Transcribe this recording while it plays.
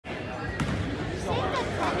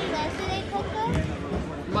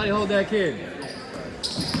Somebody hold that kid.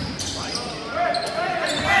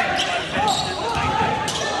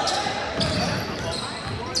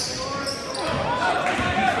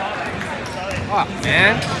 Oh,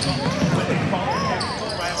 man.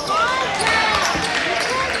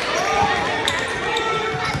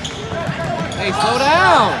 Hey, slow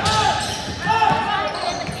down.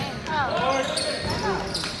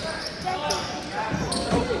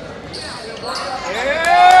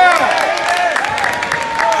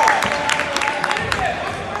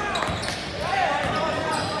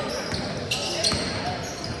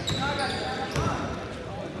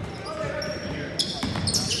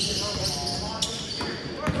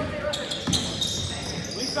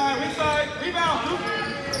 Weak side, rebound.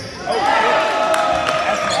 Oh,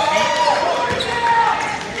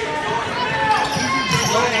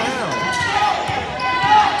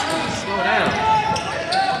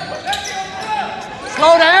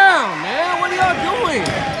 Slow down, man. What are y'all doing?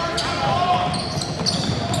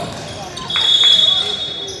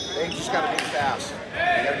 They just gotta be fast.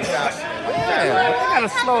 They gotta be fast. Yeah, they gotta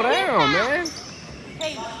slow down, man.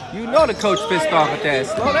 You know the coach pissed off at that.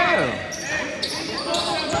 Slow down.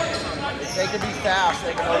 If they can be fast,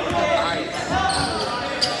 they can overcome ice.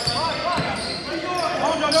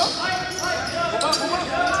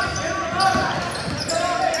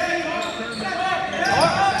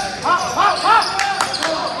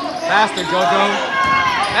 Faster, JoJo.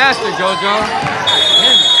 Faster, JoJo.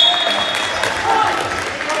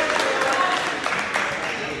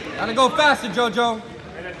 Gotta go faster, JoJo.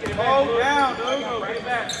 Hold down, dude. Bring it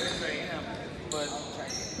back.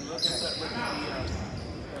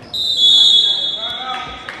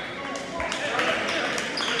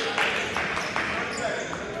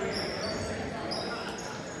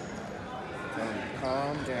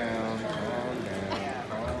 Calm down, calm down,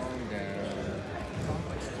 calm down.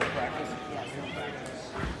 Still practice?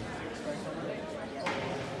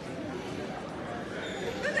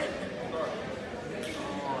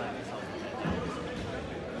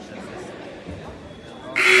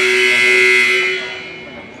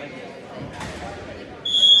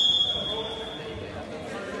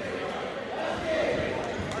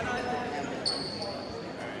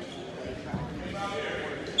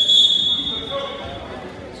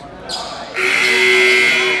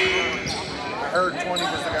 I heard 20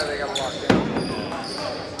 was the guy they got locked down.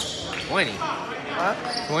 20. Huh?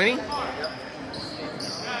 20?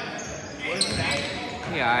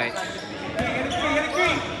 Yeah, alright.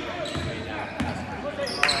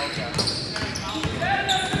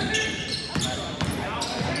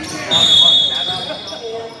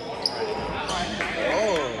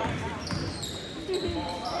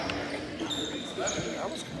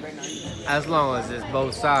 As long as it's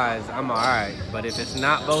both sides, I'm alright. But if it's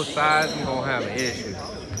not both sides, I'm gonna have an issue.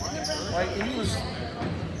 Like, he was...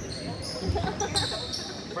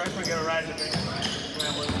 Freshman get a rise at me.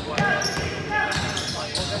 Don't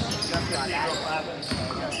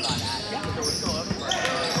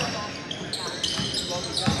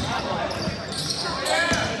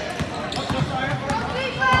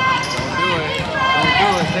do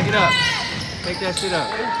it. Take it up. Take that shit up.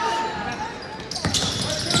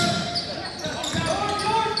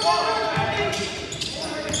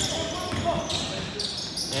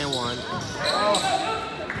 And one.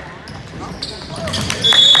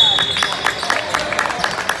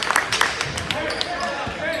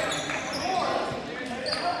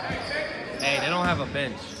 Hey, they don't have a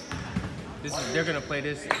bench. They're gonna play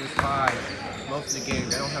this 5 most of the game.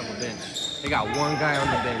 They don't have a bench. They got one guy on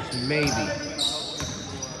the bench, maybe.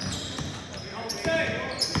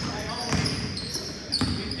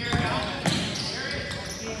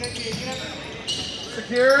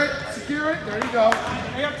 Secure it, secure it. There you go.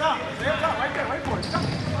 Stay up top, right there, wait for it. Stop. You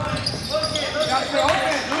gotta stay open,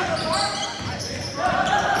 dude.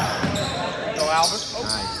 Go, Albert. Oh.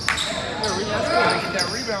 Nice. There, that's good. Get that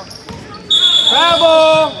rebound.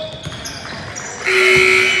 Travel!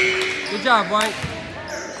 Good job, White.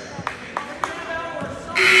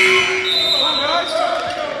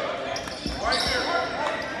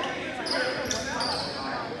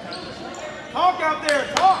 Talk out there,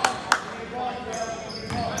 talk.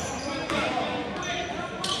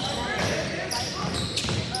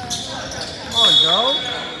 Come on, Joe.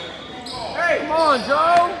 Hey, Come on,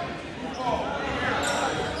 Joe.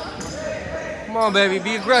 Come on, baby.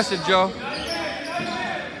 Be aggressive, Joe.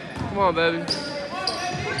 Come on, baby.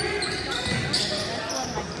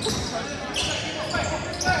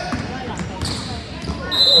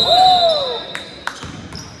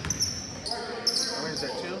 Where is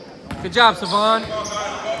that, 2? Good job, Savon.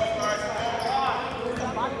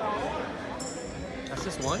 That's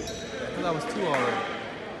just 1? I thought that was 2 already.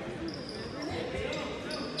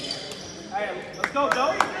 go,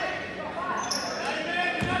 Joe.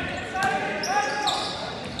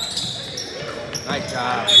 Nice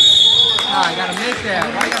job. Ah, I gotta make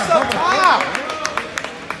that. Why you gotta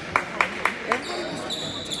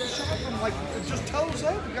Take a shot from like just toes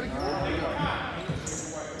up. You gotta get it.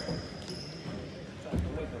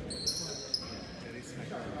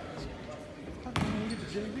 When you get to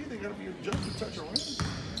JV, they gotta be adjusted to touch a ring.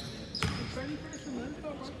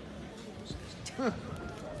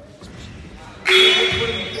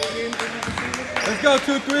 Let's go,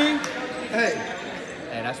 2-3. Hey,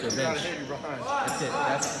 Hey, that's their bench. hit you behind. That's it.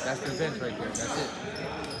 That's their bench right there. That's it.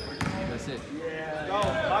 That's it. Go,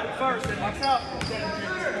 body first, and watch out.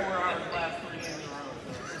 4 hours last 3 games in a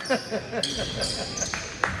row.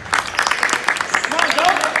 Come on, go.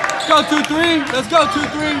 Let's go, 2-3. Let's go,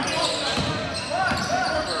 2-3.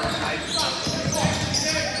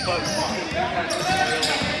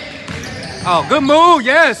 Oh, good move.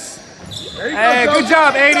 Yes. There you Hey, go, good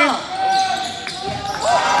job, Aiden.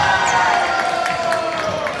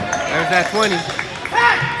 There's that 20.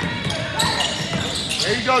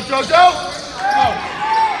 There you go, JoJo.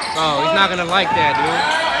 Oh, he's not gonna like that, dude.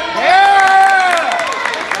 Yeah!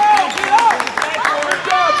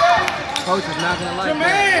 Coach is not gonna like that.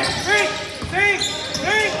 Man, think.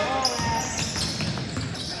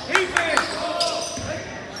 Defense.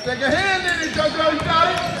 Take a hand in it, JoJo. You got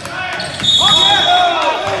it.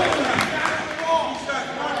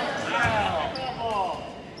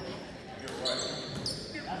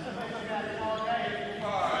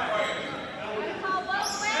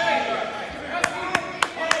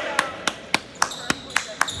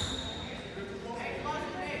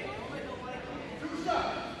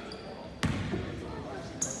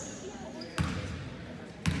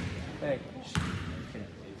 Hey.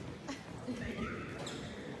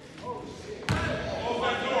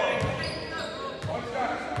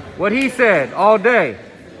 What he said all day.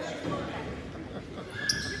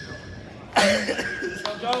 Let's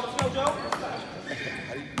go, Joe.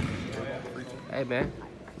 Hey, man.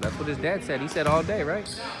 That's what his dad said. He said all day, right?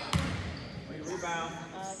 Rebound.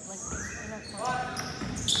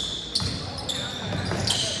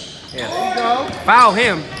 Yeah. There you go. Foul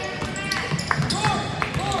him.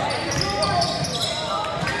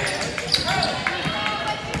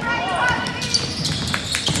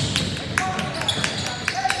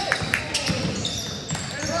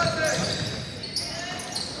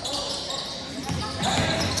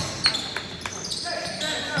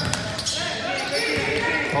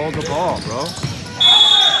 Hold the ball, bro.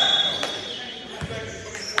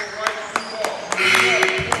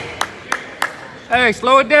 Hey,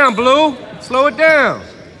 slow it down, Blue. Slow it down.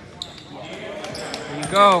 There you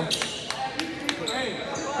go.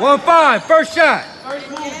 1-5, first shot. First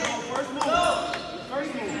move.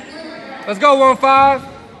 Let's go, 1-5.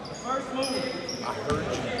 First move. I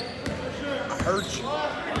heard you.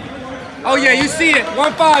 Oh, yeah, you see it.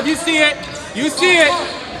 1-5, you see it. You see it.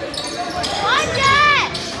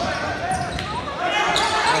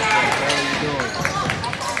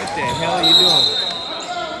 What the hell are you doing?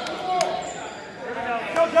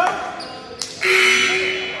 Go, Joe.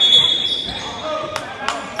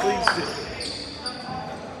 Please do.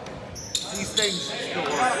 These things still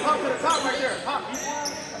work. Pop to the top right there. Pop.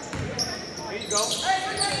 There you go.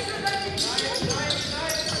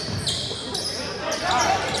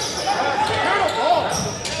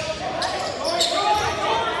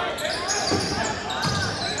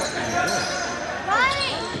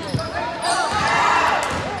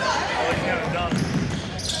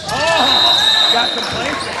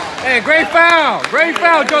 Hey, great foul. Great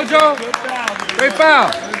foul, JoJo. Good foul, dude. Great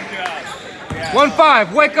foul. Good job. Yeah.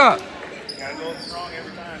 1-5, wake up. Gotta go strong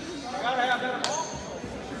every time.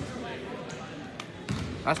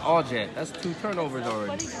 That's all jet. That's 2 turnovers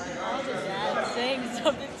already. Dad saying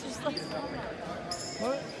something just like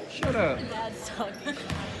What? Shut up. Dad's talking.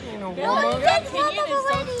 Ain't no Your warm up. opinion is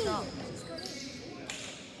so strong.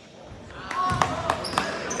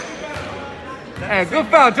 Hey, good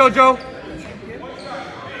foul, JoJo.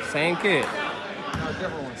 Same kid. No,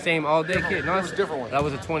 different one. Same all day kid. No, It was a different one. That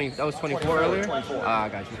was a 20. That was 24 24, earlier? 24. Ah, I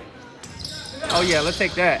got you. Oh, yeah, let's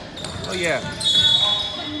take that. Oh, yeah.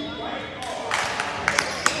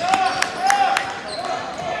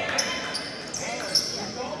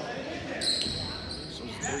 So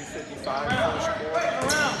it's 3:55 first quarter.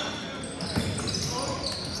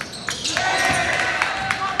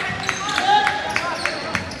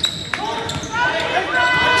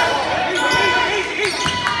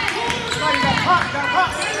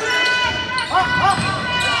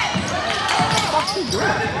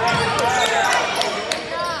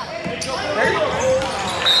 There you go.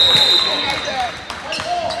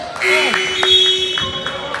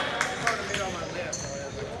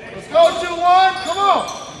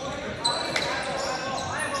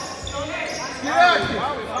 Get active.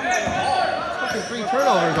 Fucking 3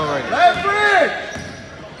 turnovers already. Leverage.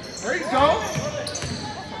 There you go.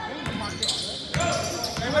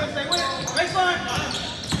 Stay with it, baseline.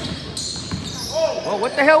 Well,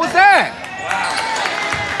 what the hell was that?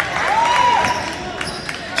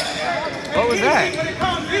 What was that?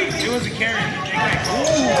 It was a carry.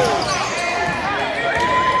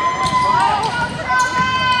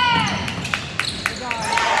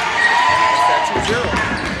 That's 2-0.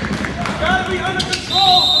 Gotta be under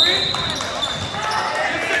control, Free.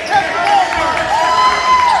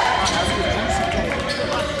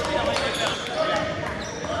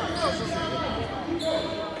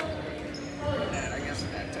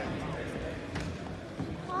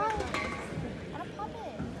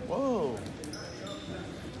 Whoa.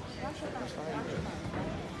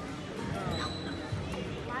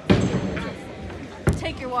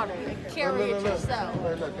 Take your water and carry it yourself.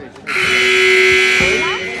 Where's that page?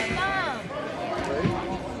 Mom.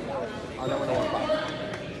 Oh, that one don't want to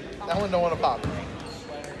pop. That one don't want to pop.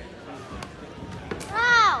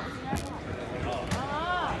 Wow.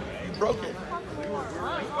 You broke it.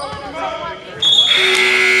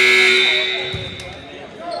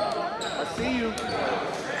 I see you.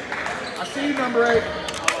 I see you, number 8.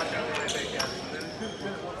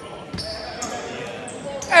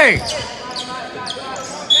 Hey!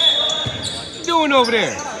 What you doing over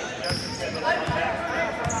there?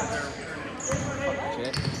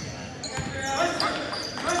 Check.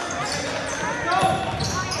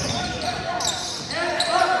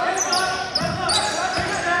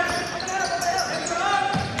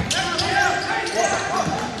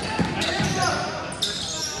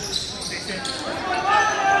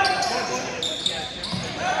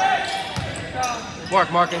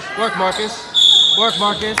 Work, Marcus. Work, Marcus. Work,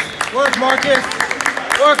 Marcus. Work, Marcus.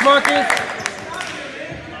 Work, Marcus.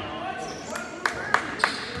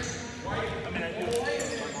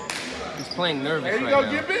 He's playing nervous There you right go.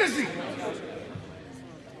 now. Get busy.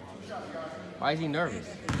 Why is he nervous?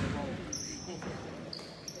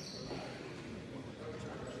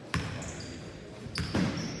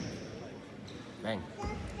 Bang.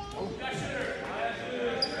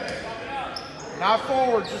 Not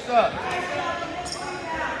forward, just up.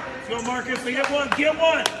 Let's go, Marcus. Get one. Get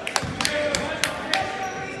one.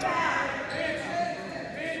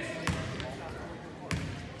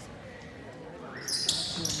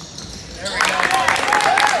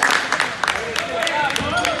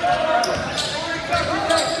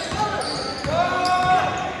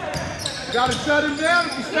 Gotta shut him down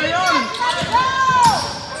if you stay on him.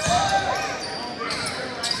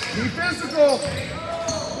 Be physical.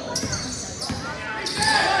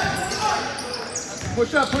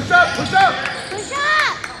 Push up, push up, push up. Push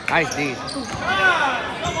up. Nice D.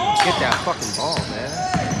 Get that fucking ball, man.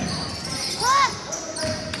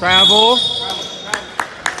 Travel.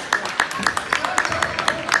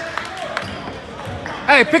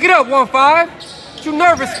 Hey, pick it up, 1-5. What you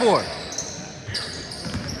nervous for?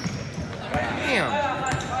 Damn.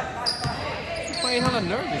 What you playing hella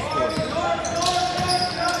nervous for?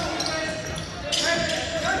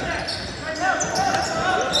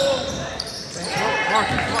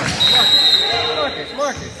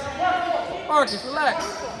 Marcus, relax.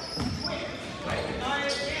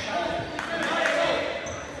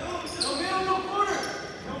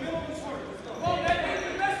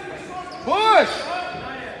 Push.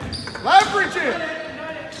 Leverage it.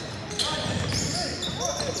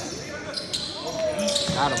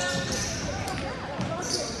 Got him.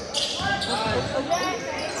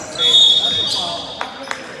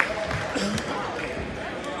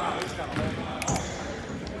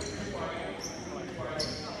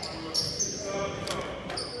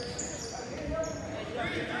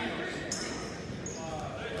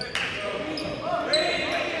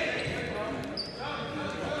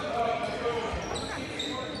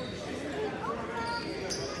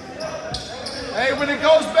 Hey, when it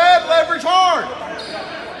goes bad, leverage hard. What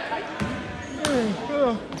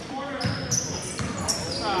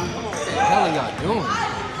the hell are y'all doing?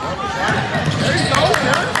 There you go,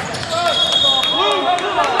 man.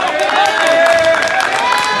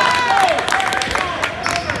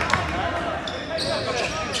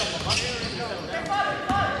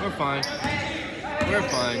 We're fine. We're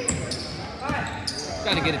fine.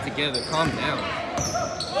 Gotta get it together. Calm down.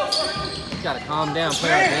 Gotta calm down.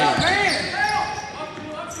 Play our game.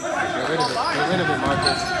 Get rid of it. Get rid of it,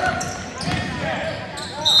 Marcus.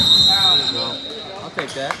 There you go. I'll take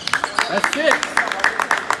that. That's 6.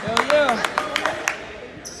 Hell yeah.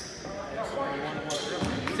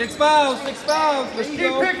 6 fouls. 6 fouls. Let's Keep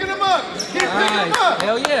go. picking them up. Keep picking them Nice. up.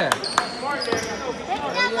 Hell yeah. Pick Hell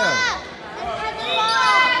them yeah. up. And have the ball.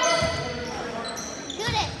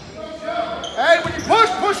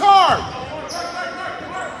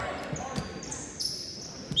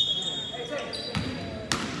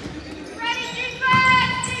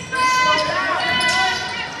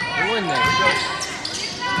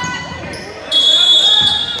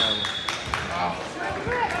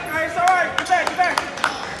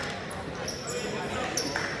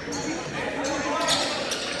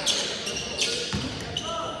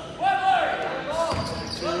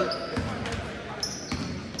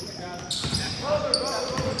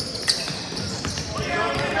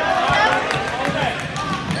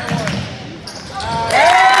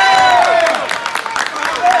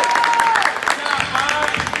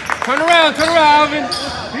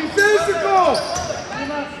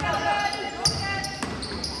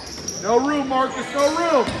 No room, Marcus. No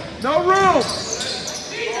room. No room.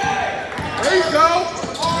 There you go.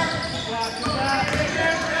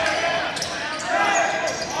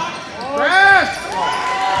 Crash.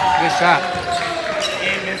 Good shot.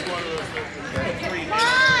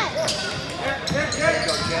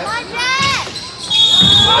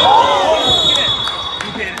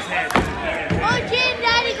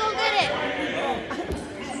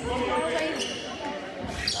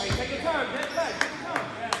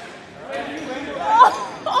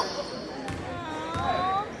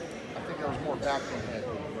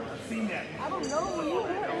 I don't know. You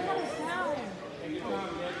heard sound.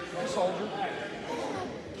 Soldier.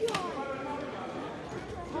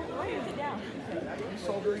 Sit down.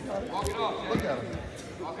 Soldier, he caught it. Walk it off. Look at him.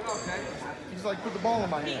 Walk it off, Jay. He's like, put the ball in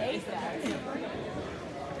my hand.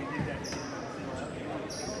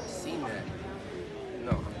 Seen that.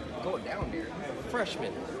 No, go down there. He's a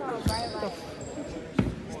freshman.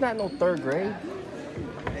 It's not no 3rd grade.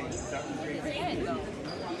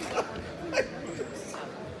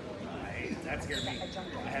 That scared me. I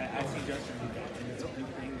see Justin do that, and it's a new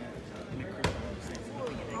thing that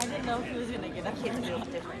I didn't know if he was gonna get up here and do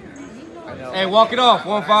it different. Hey, walk it off.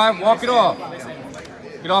 1-5. Walk it off.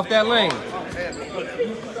 Get off that lane.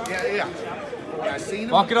 Yeah. I seen him.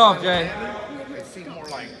 Walk it off, Jay. It seemed more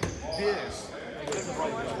like this. It's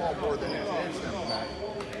probably small more than it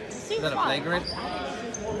is. Is that a flagrant?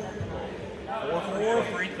 4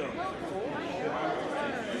 free throw.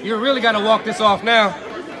 You really got to walk this off now.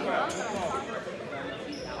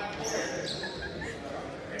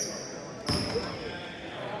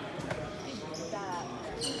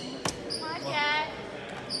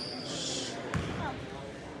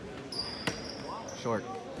 Short.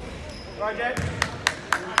 All right, Jay.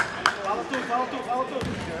 Follow through.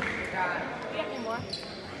 Get me more.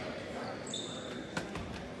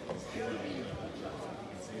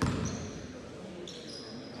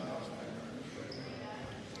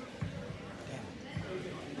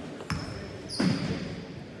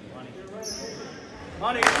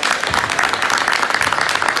 Money.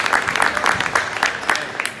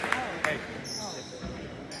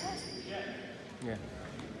 Yeah.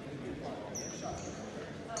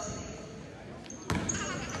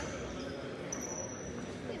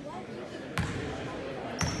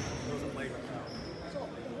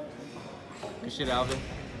 Good shit, Alvin.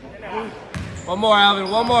 One more, Alvin.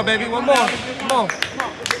 One more, baby. One more. Come on.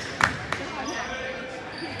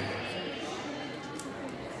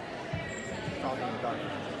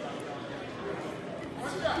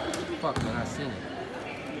 Fuck, man, I seen it.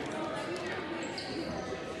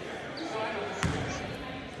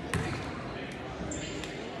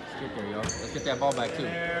 Let's get there, yo. Let's get that ball back, too. That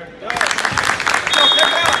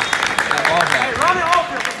ball back. Hey, run it off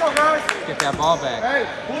here. Let's go, guys. Get that ball back. Hey,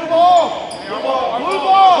 blue ball. Blue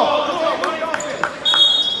ball.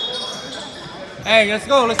 Hey, let's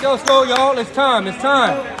go, y'all. It's time. Let's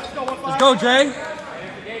go, Jay.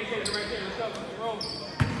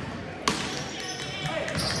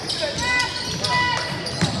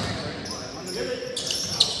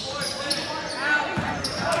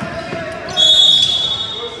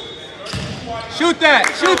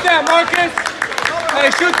 Shoot that, Marcus. Hey,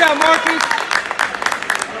 shoot that, Marcus.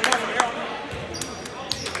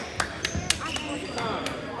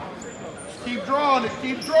 Keep drawing it.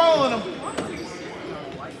 Keep drawing them.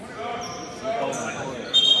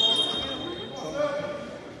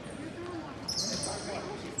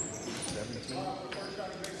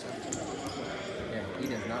 Yeah, he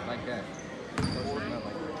does not like that. He does not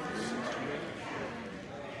like that.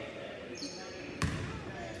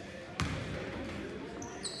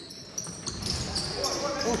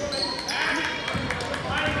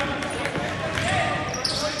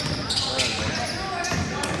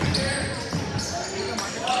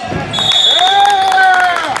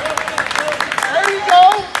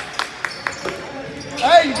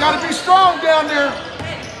 Gotta be strong down there.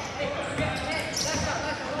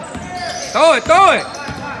 Throw it.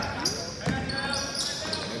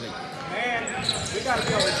 Man, we gotta be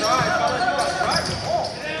able to drive. Fellas, we gotta drive the ball.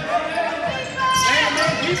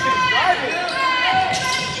 Man, defense, drive it.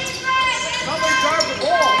 Somebody drive the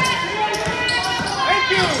ball. Thank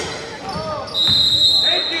you.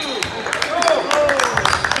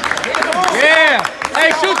 Yeah. Hey,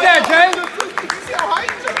 shoot that, Jay.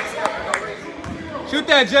 Shoot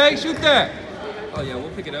that, Jay. Shoot that. Oh, yeah, we'll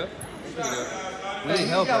pick it up. We need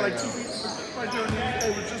help right now. Right there in the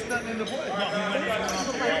NBA with just nothing in the play. Look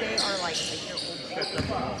like they are like a year old.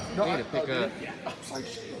 No, We need to pick up. Like,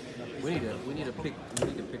 We need to pick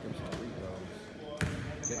up some free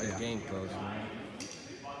throws. Get that game close, man.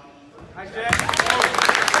 Nice, Jack.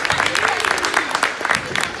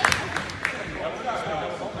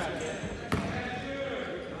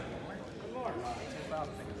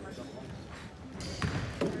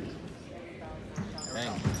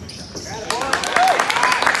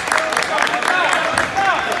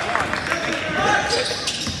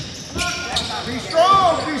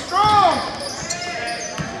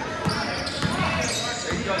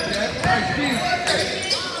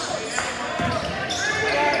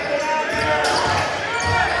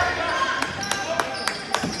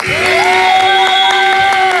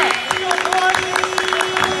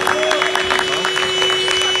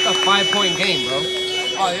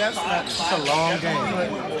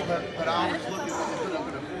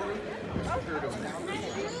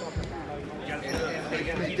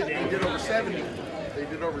 They did over 70. They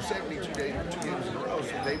did over 70 2 games in a row.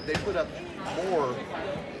 So they put up more.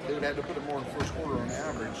 They would have to put up more in the first quarter on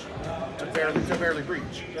average to barely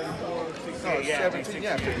breach. No, 17,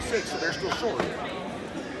 yeah, 56. So they're still short,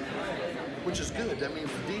 which is good. That means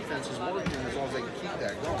the defense is working as long as they can keep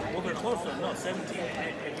that going. Well, they're closer. No, 17.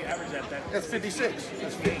 If you average that, That's 56.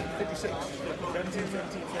 That's 56. 17,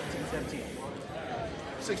 17, 17.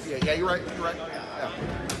 68. Yeah, you're right. Yeah.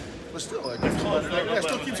 But still, it keeps them under. Yeah,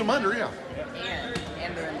 still keeps them under. Yeah.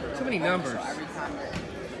 And they're in the Too many numbers. So every time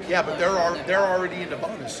Yeah, but they're already in the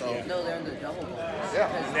bonus. So no, they're in the double bonus. yeah.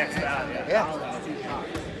 Next time. Yeah.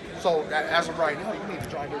 So as of right now, you need to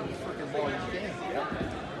drive every freaking ball you can.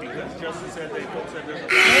 Because Justin said coach said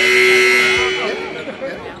there's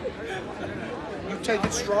You take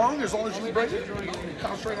it strong as long as you break it. You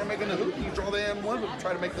concentrate on making the hoop. You draw the M1 and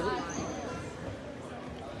try to make the hoop.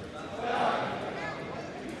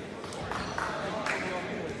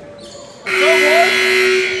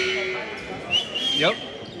 Yep.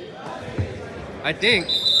 I think.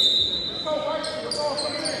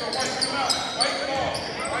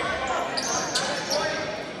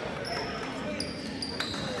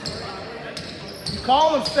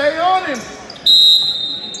 Call him, stay on him.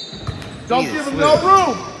 Don't give him no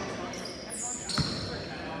room.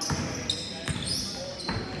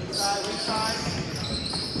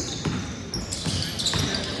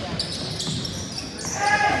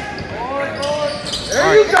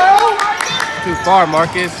 There you go. Too far,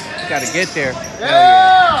 Marcus. Got to get there.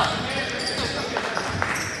 Yeah.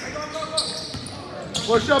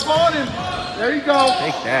 Push up on him. There you go.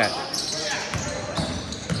 Take that.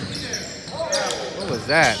 What was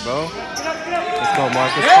that, bro? Let's go,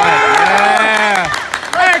 Marcus. Yeah.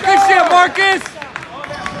 Hey, good shit, Marcus.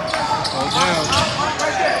 Hold down.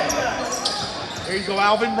 There you go,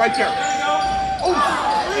 Alvin, right there. Oh.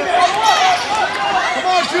 Come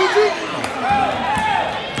on, Juju.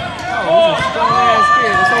 Oh, he's a strong ass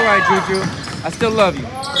kid. It's all right, Juju. I still love you.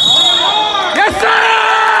 Yes, sir!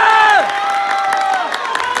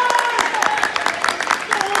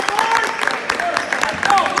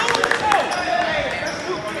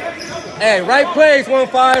 Hey, right place,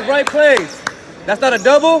 1-5, right place. That's not a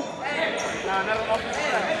double?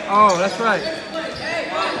 Oh, that's right.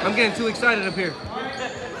 I'm getting too excited up here.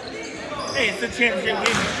 Hey, it's the championship game.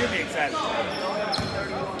 You should be excited.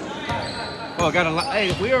 Oh, got a lot.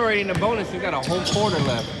 Hey, we already in the bonus. We got a whole quarter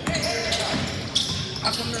left.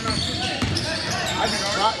 How come they're not shooting?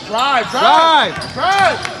 Drive.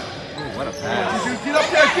 Ooh, what a pass. Juju, get up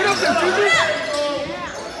there, Juju.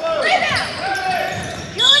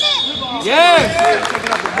 Yes!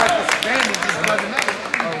 Taking up the reckless advantage, just doesn't matter.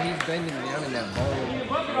 Oh, he's bending down in that ball.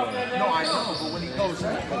 No, I know, but when he goes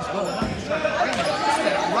up, he's going up. He's trying to bring it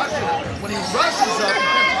instead of rushing it. When he rushes up,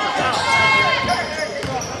 he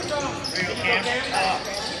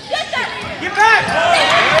Get back!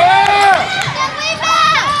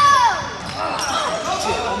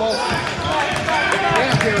 shit, almost.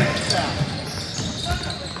 Damn, Gary.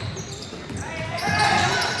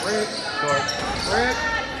 Rick.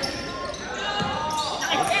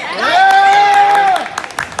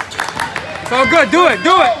 It's all good. Do it.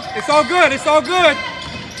 It's all good. It's all good.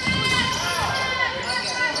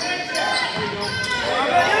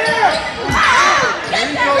 There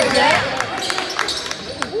you go, Jack.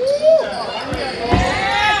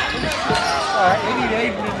 All right, we need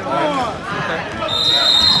 8 minutes. Okay.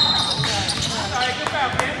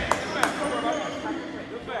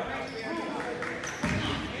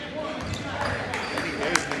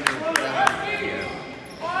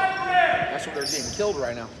 That's what they're getting killed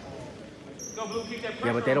right now.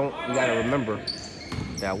 Yeah, but they don't. You gotta remember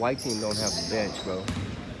that white team don't have a bench, bro.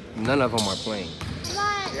 None of them are playing.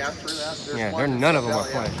 Yeah, through that. Yeah, none of them are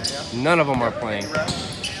playing. None of them are playing.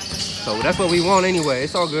 So that's what we want anyway.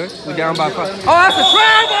 It's all good. We down by 5. Oh, that's a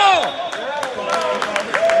travel!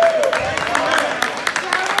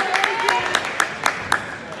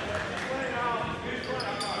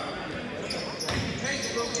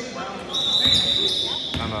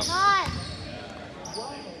 I'm up.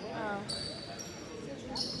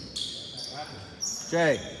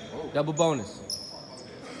 Jay, double bonus.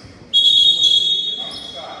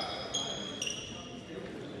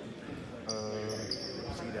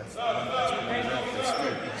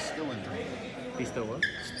 He's still in training. He's still what?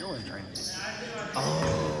 Still in training. Oh.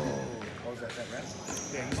 What was that rest?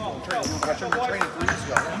 Yeah, he's still in training. I took him to training 3 weeks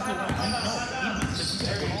ago.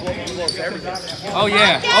 He blows everything. Oh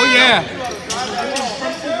yeah. Oh yeah.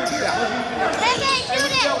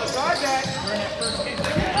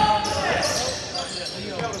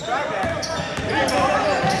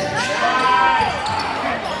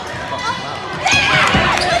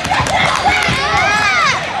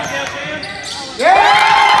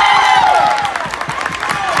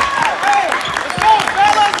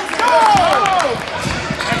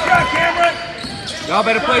 Y'all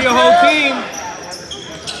better play your whole team.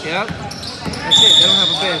 Yep. That's it. They don't have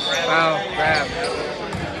a bench. Foul, grab.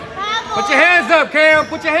 Put your hands up, Cam.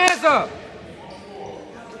 Put your hands up.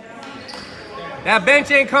 That bench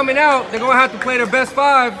ain't coming out. They're going to have to play their best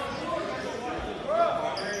 5. Yeah,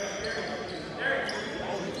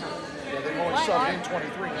 they've only subbed in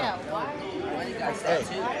 23 now. Hey,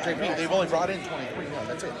 JP, they've only brought in 23 now.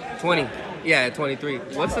 That's it. 20. Yeah, 23.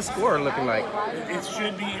 What's the score looking like? It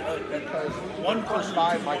should be Because one first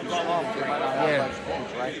 5 might be strong. They might not have Yeah. much bench,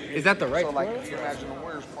 right? Is that the right So, like, score? if you imagine the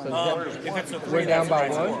Warriors playing if it's a 3, We're down by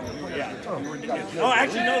that's the right 1? score. Yeah. Oh,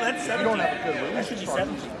 actually, no, that's 17. You don't have a good release That should be start.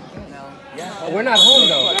 17. Oh, we're not home,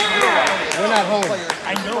 though. We're not home.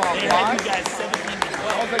 I know they had you guys 17 to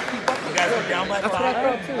 12. You guys were down by 5. That's what I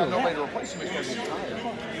thought, too. Nobody to replace him is going to be tired.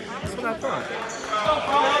 That's what I thought.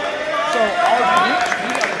 So, our bench, we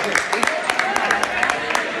got a good team.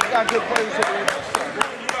 We got good players over there.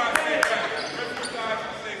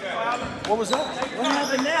 What was that? What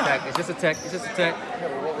happened now? Tech. It's just a tech. It's just a tech. Yeah,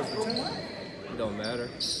 but what was the team? It don't matter.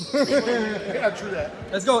 Yeah, true that.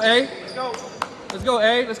 Let's go, A. Let's go. Let's go,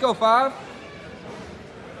 A. Let's go, 5.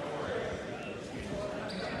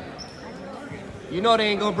 You know they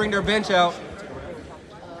ain't gonna bring their bench out.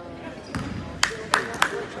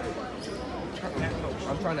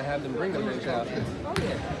 I'm trying to have them bring their bench out. Oh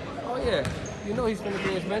yeah. Oh yeah. You know he's gonna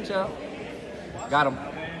bring his bench out. Got him.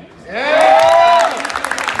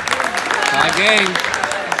 Tie game.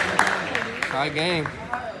 Tie game.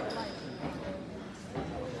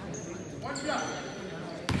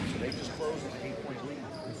 They just closed an 8-point lead.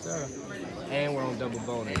 Yes, sir. And we're on double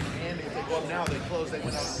bonus. And if they go up now, they close, they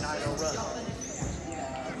went on a 9-0 run.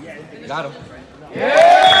 Got him.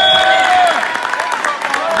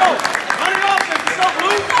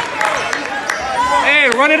 Hey,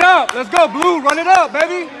 run it up. Let's go, Blue. Run it up,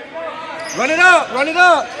 baby. Run it up. Run it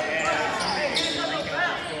up.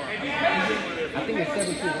 I think it's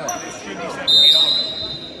 17 up.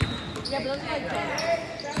 Yeah, but those are like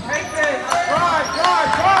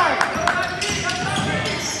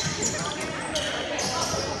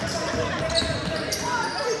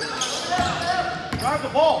Drive the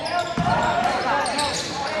ball.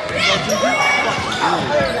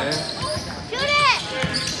 shoot it!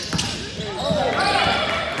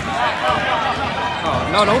 Oh,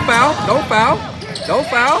 no, don't foul. Don't foul. Don't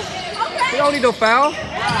foul. You don't need no foul.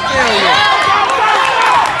 Hell yeah.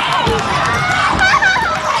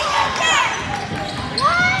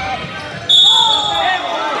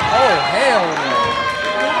 Oh, hell no.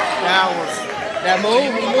 That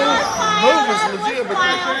move was legit, but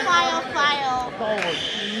File. call was,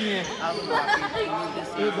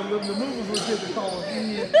 the move was legit, the call was,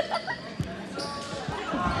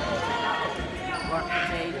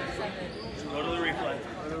 Go to the replay.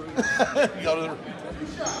 Go to the...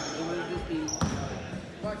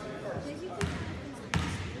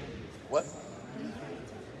 What?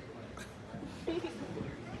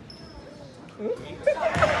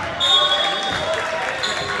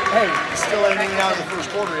 Hey, still ain't even out of the first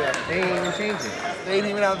quarter yet. They ain't even changed it. They ain't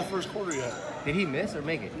even out of the first quarter yet. Did he miss or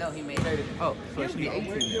make it? No, he made it. Oh, so it should be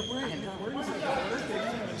 18. They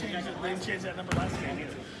didn't change that number last game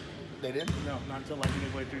either. They did? No, not until like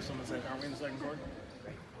midway through. Someone said, "Aren't we in the second quarter?"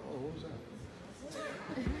 Oh, what was that?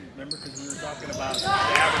 Remember, because we were talking about the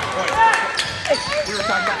average points. We were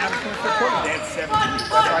talking about average points per quarter. They had 17.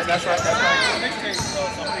 That's right. So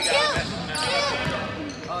somebody got a message.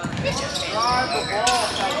 Drive the ball.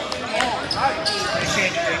 They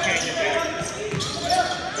changed it.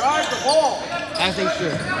 Drive the ball. As they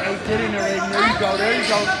should. Hey, get in there, Aiden. There you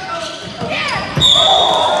go.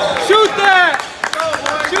 Shoot that!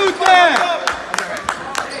 Shoot that!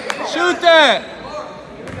 Shoot that!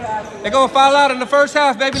 They're gonna foul out in the first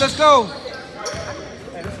half, baby. Let's go.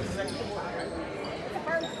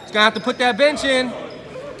 It's gonna have to put that bench in.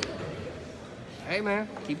 Hey, man.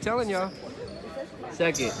 Keep telling y'all.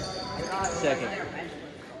 Second.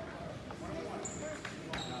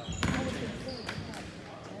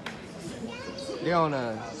 They're on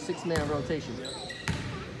a 6-man rotation.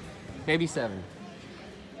 Maybe 7.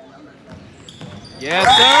 Yes,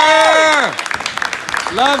 sir!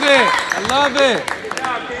 Love it. I love it.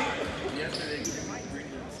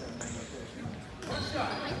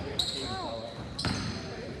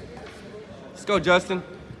 Let's go, Justin.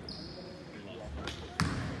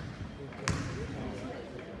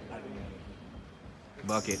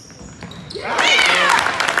 Bucket.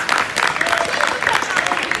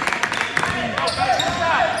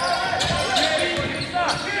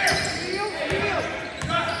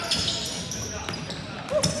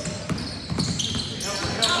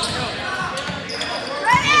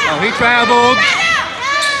 Oh, he traveled.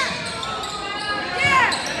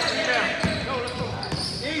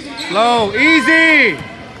 Slow, easy.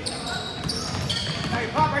 Hey,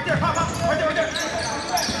 pop right there, pop, right there, right there.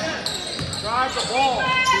 Drive the ball.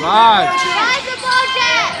 Drive. Drive the ball,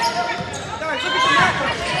 Jack. Guys, look at the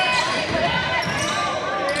matchup.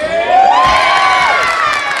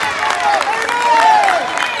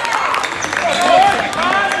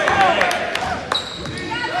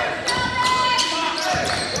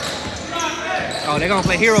 Oh, they're gonna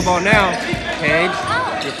play hero ball now. Paige,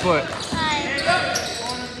 your foot.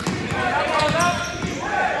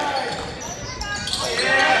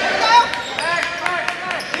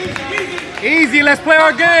 Easy, let's play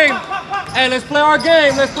our game. Hey, let's play our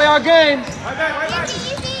game. Let's play our game.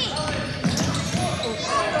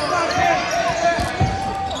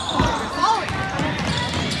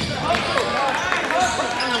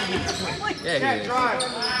 Yeah, he is. Drive.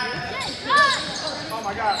 Oh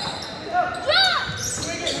my God.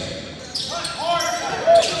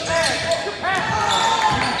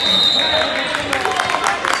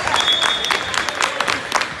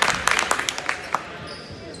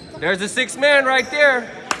 There's the 6th man right there.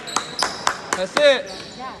 That's it.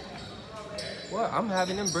 What? I'm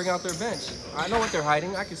having them bring out their bench. I know what they're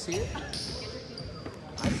hiding. I can see it.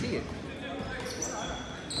 I see it.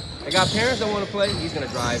 They got parents that want to play. He's going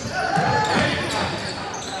to drive.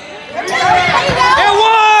 And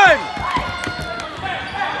one!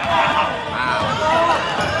 Wow.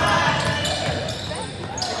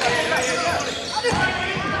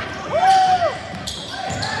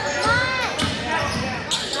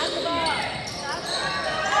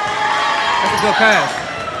 That's a good pass.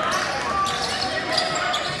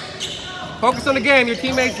 Focus on the game. Your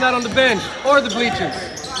teammate's not on the bench or the bleachers.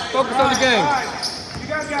 Focus on the game. You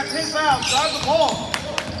guys got 10 fouls. Drive the ball.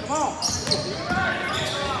 Come on.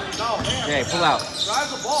 No, man. Okay, pull out. Drive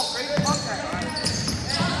the ball. Create contact.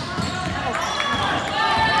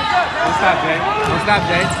 Don't stop, Jay. Don't stop,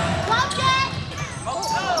 Jay.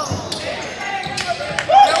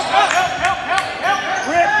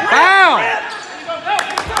 Foul!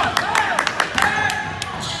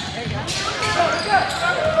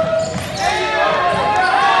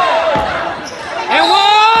 And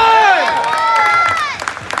one!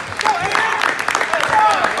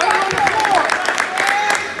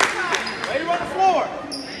 Ready to run the floor.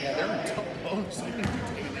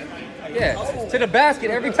 Yeah, to the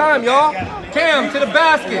basket every time, y'all. Cam, to the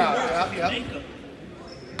basket. Yep.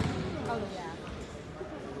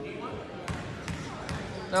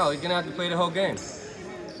 No, he's gonna have to play the whole game.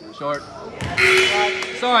 Short.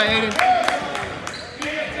 Sorry, Aiden.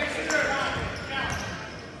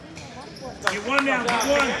 Get one down, get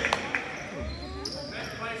one.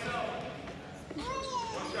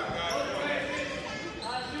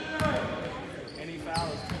 Any foul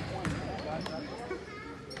is 2 points.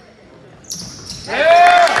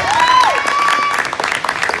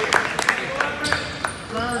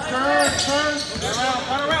 Turn.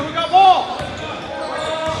 Turn around, we got ball.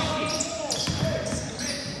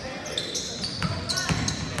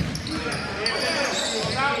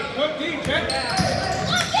 Good D, check.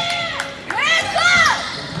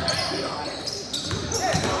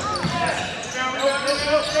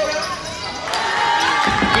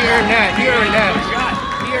 He earned that. He earned that.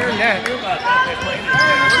 He earned that. They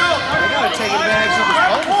gotta take advantage of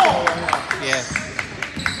this ball. Yeah.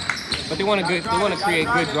 But they want to create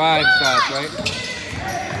good drive shots, right?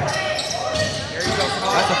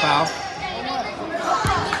 That's a foul.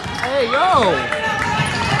 Hey, yo!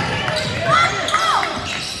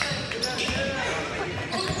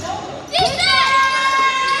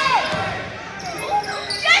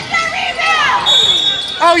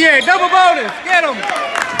 Oh yeah, double bonus. Get him.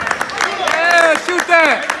 Yeah, shoot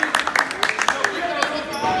that.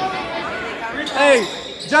 Hey,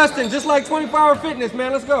 Justin, just like 24-hour fitness,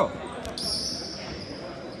 man. Let's go.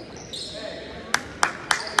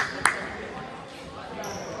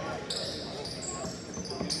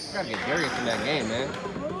 I gotta get Darius in that game, man.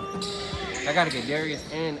 I gotta get Darius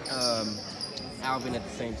and Alvin at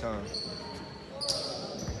the same time.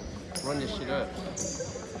 Run this shit up.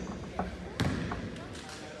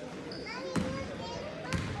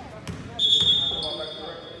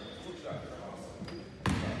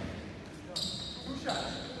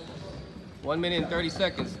 One minute and 30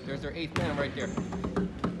 seconds. There's their 8th man right there.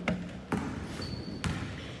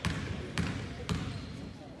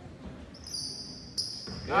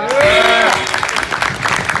 Yeah.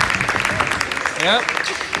 Yep.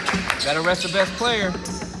 Gotta rest the best player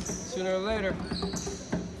sooner or later.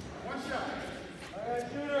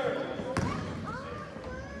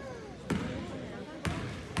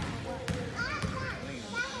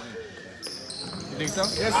 You think so?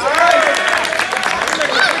 Yes, sir.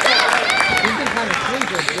 He's been kind of sleepy.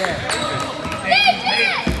 good jab.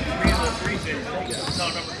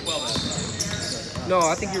 No,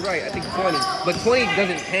 I think you're right. I think 20. But 20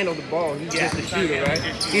 doesn't handle the ball. He's just a shooter, right?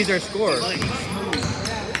 He's their scorer.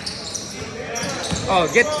 Oh,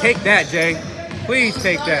 take that, Jay. Please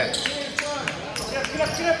take that.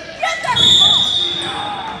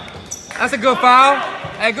 That's a good foul.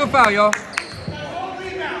 Hey, good foul, y'all.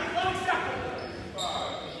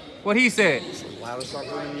 What he said. Loudest I've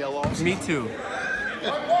heard him yell all season. Me too.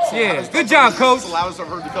 Yeah, good job, coach. It's the loudest I've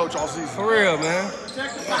heard the coach all season. For real, man.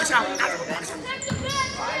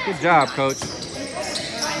 Good job, coach.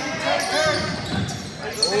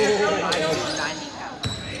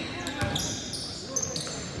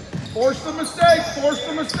 Force the mistake. Force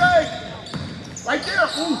the mistake. Right there.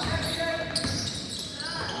 Ooh.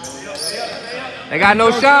 They got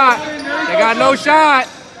no shot. They got no shot.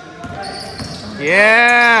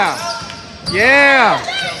 Yeah. Yeah.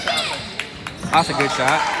 That's a good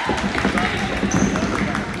shot.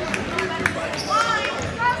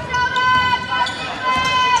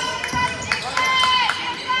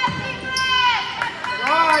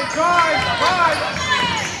 Drive the ball.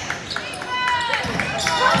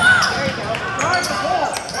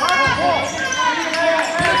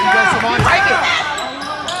 There you go, Savon. Take it.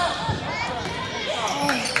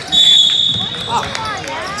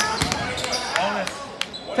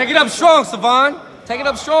 Take it up strong, Savon. Take it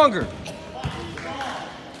up stronger.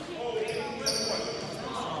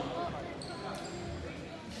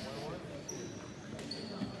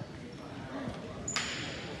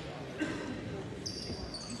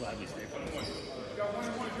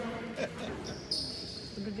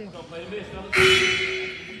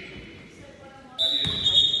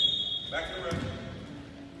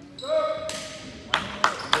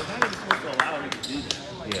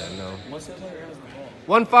 Yeah, no.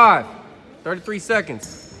 1-5. 33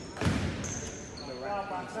 seconds.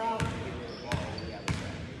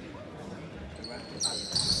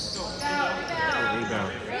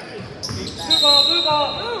 Rebound. Blue ball.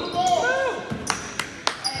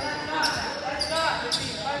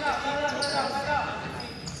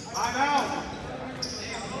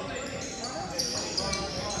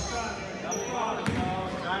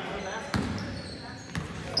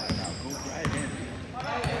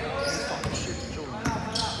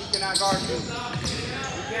 Guard you. You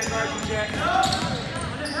can't guard you, Jack.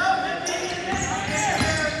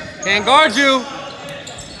 Can't guard you.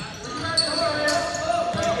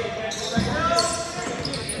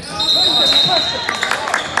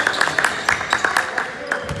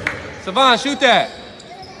 Savon, shoot that.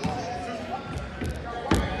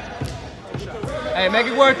 Hey, make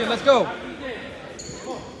it worth it. Let's go.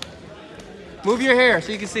 Move your hair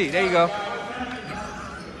so you can see. There you go.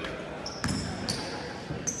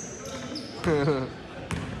 Get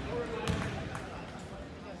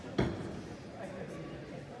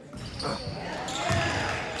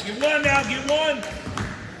one now, get one.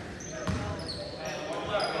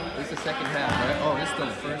 This is the second half, right? Oh, this is still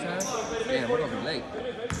the first half? Damn, we're gonna be late.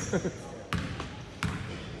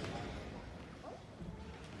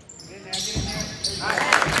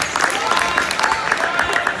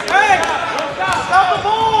 Hey! Stop the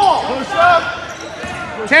ball! Push up!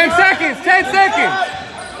 10 seconds, 10 seconds.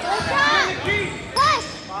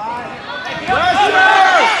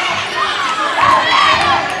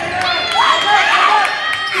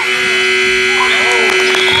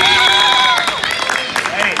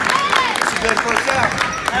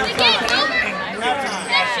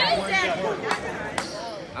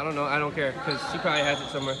 I don't know, I don't care, because she probably has it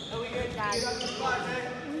somewhere.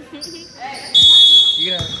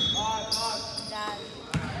 You got it.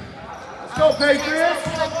 Let's go, Patriots!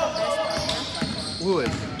 Who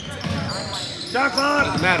is? Shot clock.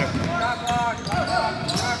 Doesn't matter.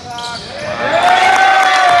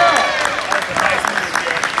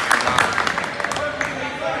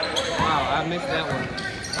 Wow, I missed that one.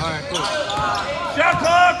 All right, cool. Shot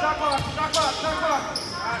clock.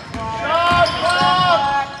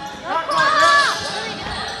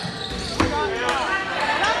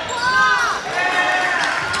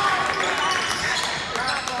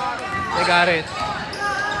 They got it.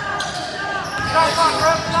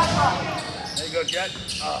 There you go, Jet.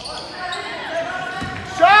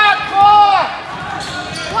 Shot clock!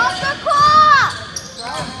 What's the clock?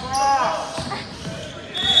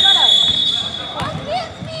 Shut up. Hit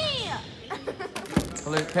me.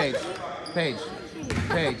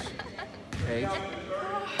 Paige.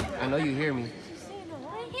 I know you hear me.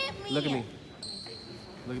 Hit me.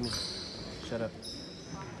 Look at me. Shut up.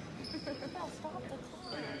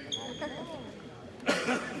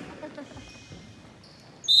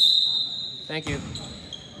 Thank you.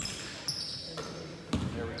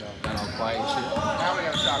 quiet and shit. Now we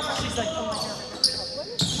got a shot clock. She's like, oh my god.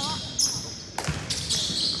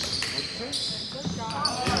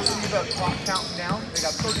 See the clock counting down? They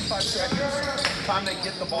got 35 seconds. By the time they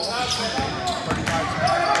get the ball, 35 seconds.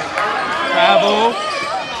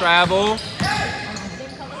 Travel.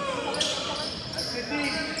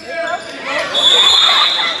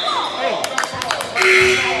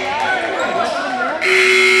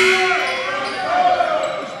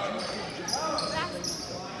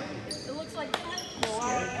 It looks like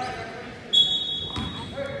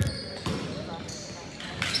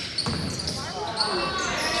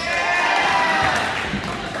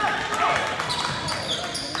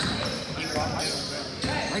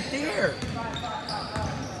Right there.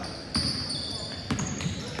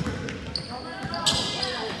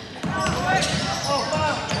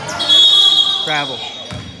 Travel.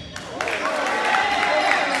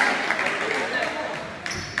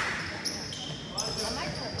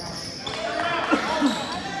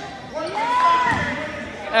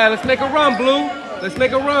 Hey, let's make a run, Blue. Let's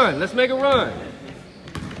make a run. Let's make a run.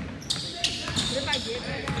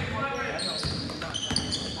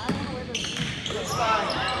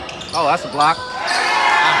 Oh, that's a block.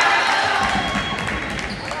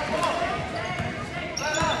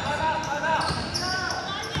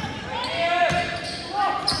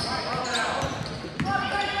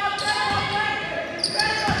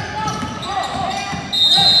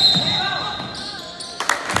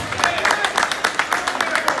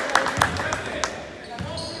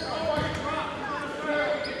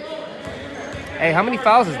 Hey, how many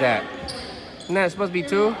fouls is that? Isn't that supposed to be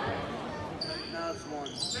 2? No, it's 1.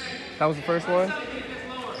 That was the first one? One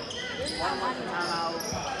was a timeout.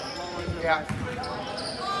 One was a Yeah. the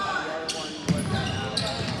other one was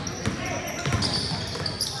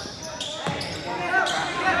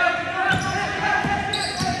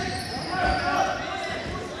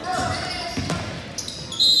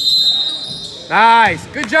Nice.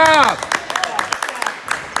 Good job.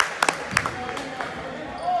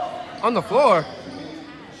 On the floor.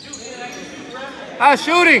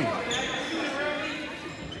 Shooting. That's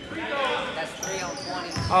 3 on 20.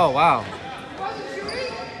 Oh, wow.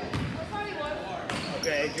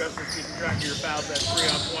 Okay, Justin's keeping track of your fouls. That's 3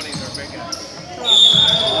 on 20. They're big guys.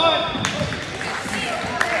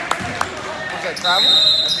 Was that travel?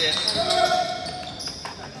 That's it.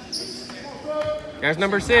 There's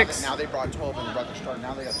number 6. Now they brought 12 and brought the start.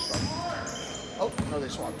 Now they got the start. Oh, no, they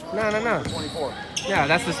swapped. No. 24. Yeah,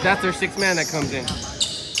 that's their 6th man that comes in. 20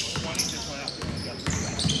 just went up.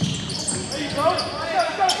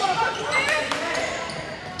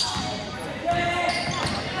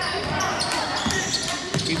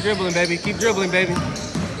 Keep dribbling, baby. Keep dribbling, baby. There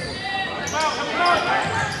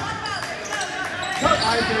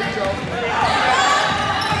you go.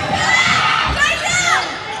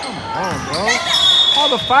 Come on, bro. Call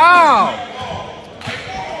the foul.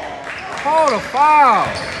 Call the foul.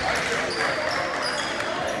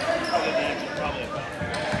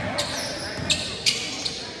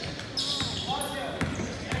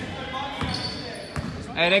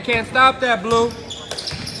 Hey, they can't stop that, Blue.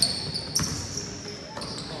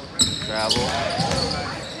 Travel.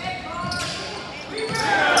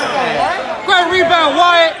 Great rebound,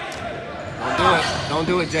 Wyatt. Don't do it. Don't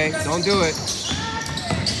do it, Jay. Don't do it.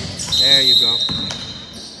 There you go.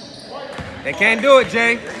 They can't do it,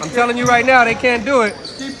 Jay. I'm telling you right now, they can't do it.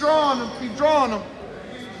 Keep drawing them. Keep drawing them.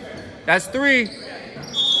 That's 3.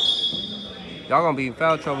 Y'all gonna be in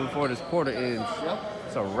foul trouble before this quarter ends.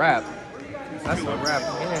 It's a wrap. That's a wrap.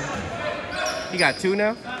 Man. You got 2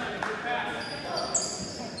 now?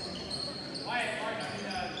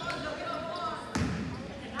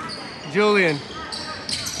 Julian.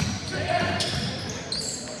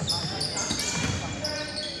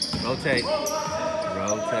 Rotate.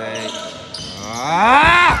 Rotate.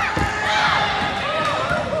 Ah!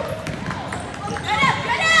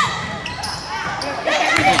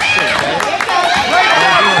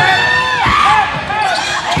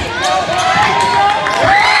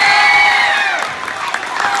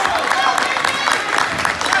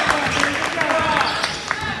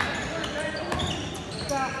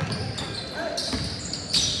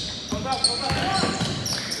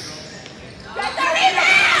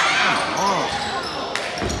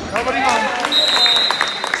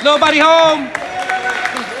 Nobody home.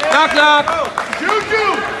 Knock, knock.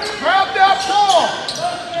 Juju, grab that ball.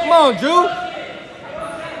 Come on, Ju.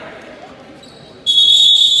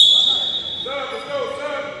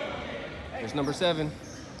 There's number 7.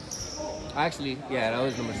 Actually, yeah, that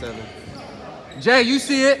was number 7. Jay, you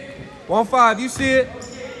see it. 1-5, you see it.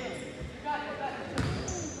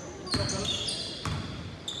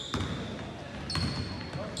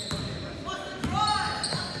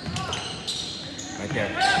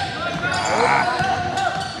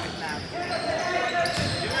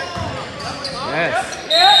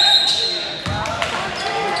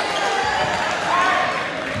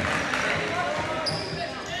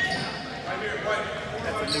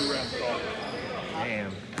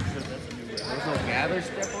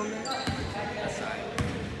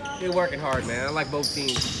 hard, man. I like both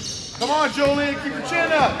teams. Come on, Julian, keep your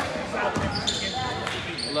chin up.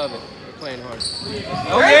 I love it. They're playing hard.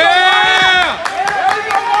 Oh, yeah!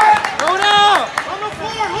 Throw it out! On the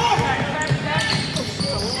floor, look!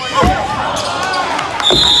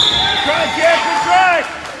 Try, Jeff, good try.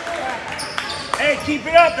 Hey, keep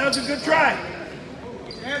it up. That was a good try.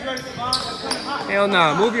 Hell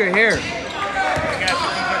nah, move your hair.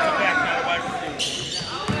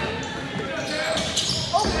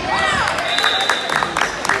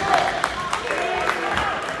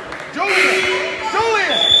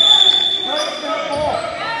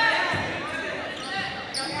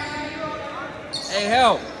 Hey,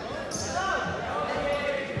 help.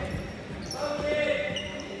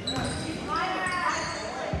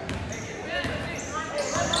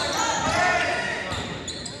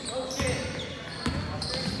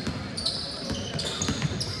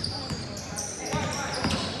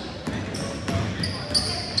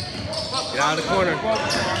 Get out of the corner.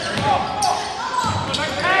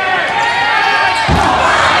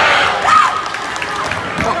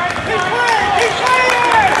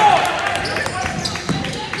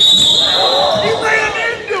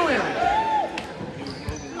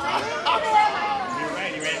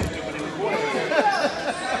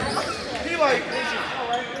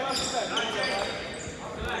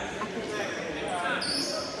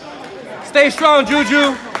 Stay strong,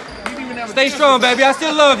 Juju. Stay strong, baby. I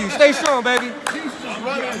still love you. Stay strong, baby.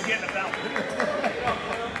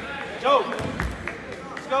 Go.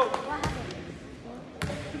 Let's go.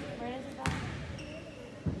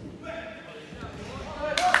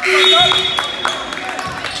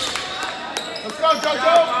 Let's go,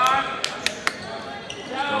 Jojo.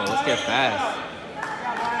 Let's get fast.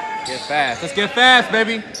 Get fast. Let's get fast,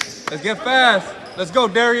 baby. Let's get fast. Let's go,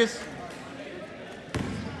 Darius.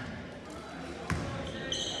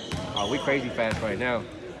 Oh, we crazy fast right now.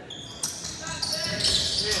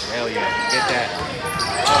 Hell yeah. Get that.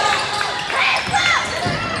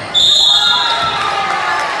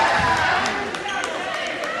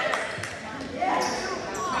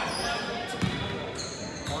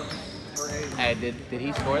 Hey, did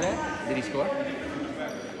he score that? Did he score?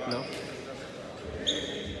 No.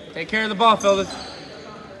 Take care of the ball, fellas.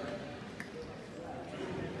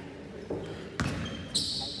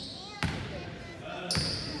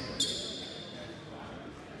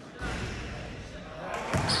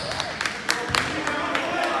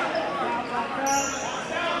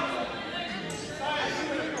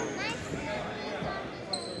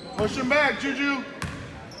 Push him back, Juju.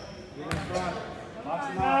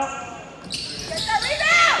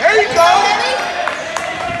 There you go.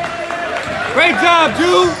 Great job,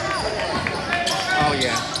 Ju. Oh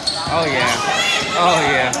yeah. Oh yeah. Oh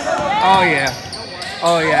yeah. Oh yeah.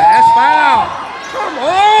 Oh yeah. That's foul. Come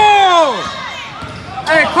on.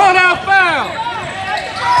 Hey, call that foul.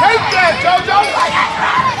 Take that, Jojo.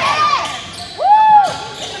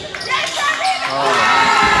 Oh,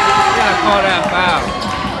 you gotta call that foul.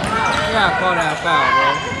 You gotta call that foul, bro.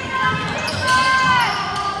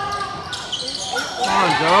 Come on,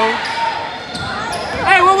 Joe.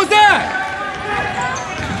 Hey, what was that?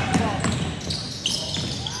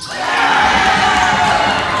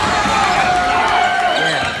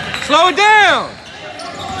 Yeah. Slow it down.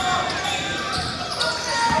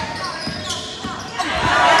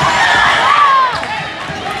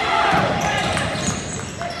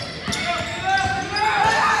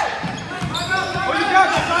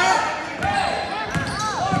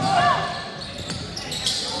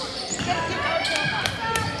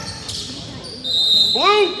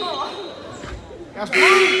 Blue. That's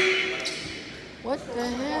blue. What the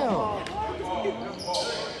hell?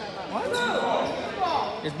 What?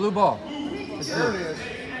 It's blue ball. It's blue. There it is.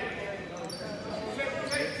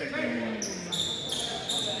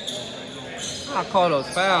 I call those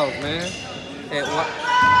fouls, man. Hey, what?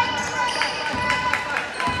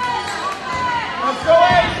 Let's go,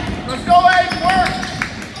 Aiden. Let's go, Aiden. Work.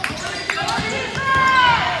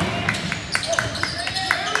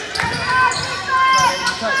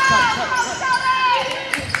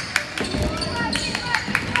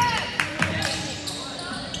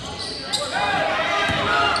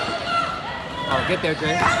 Oh, get there,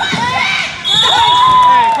 Jay. Hey,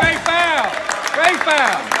 great foul. Great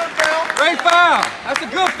foul. Great foul. That's a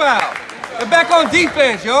good foul. They're back on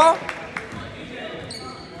defense, y'all.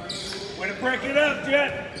 Way to break it up,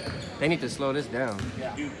 Jet. They need to slow this down.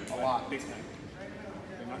 Yeah, dude, a lot. Big time.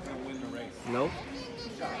 They're not going to win the race. Nope.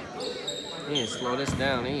 They need to slow this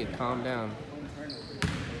down. They need to calm down.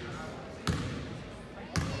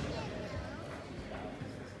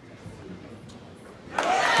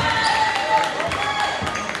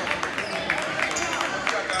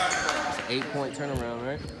 8-point turnaround,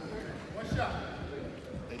 right?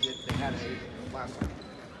 They did. They had 8 last time.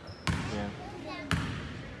 Yeah.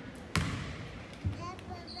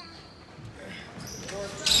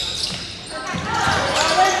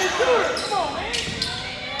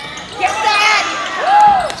 Get that!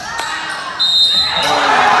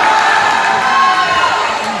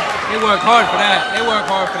 They work hard for that. They work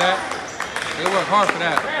hard for that. They work hard for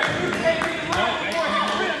that.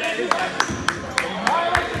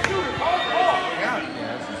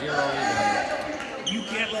 Yeah, it's a 0 rebound. You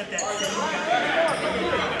can't let that same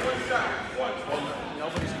guy.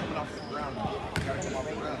 Nobody's coming off the ground. You gotta come off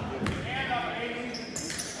the ground.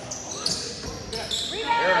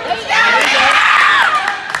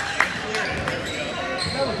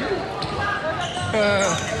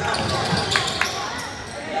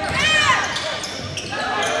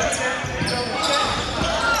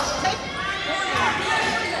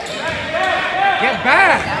 Get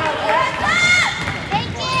back! Take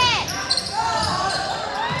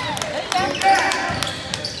it!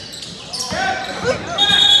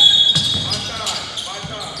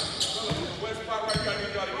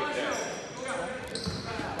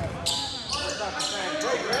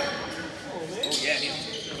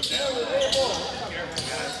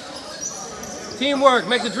 Teamwork,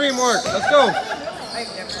 make the dream work. Let's go.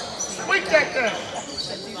 Sweep that thing!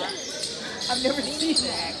 I've never seen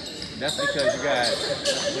that. That's because you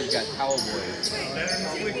got towel boys.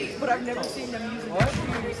 But I've never seen them use What?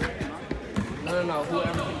 No.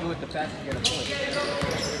 Whoever can do it the fastest get a point.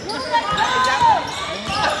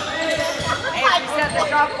 Hey, we set the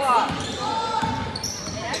shot clock.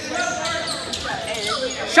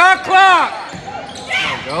 Shot clock! Come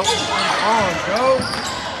on, Joe. Come on, Joe.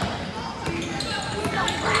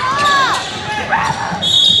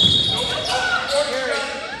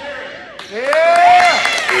 Yeah!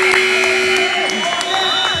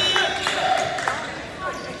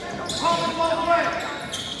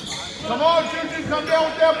 Come on, Juju, come down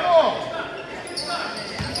with that ball.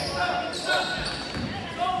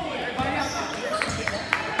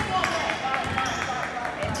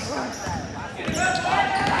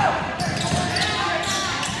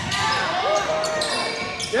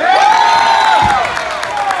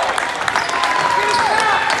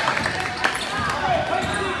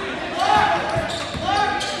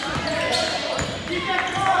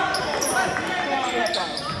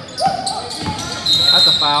 That's a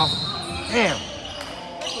foul. Damn.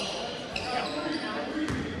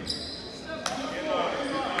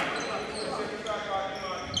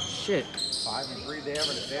 Shit. 5 and 3. They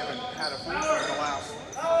haven't had a free throw in the last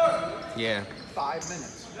Yeah. 5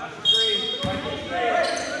 minutes.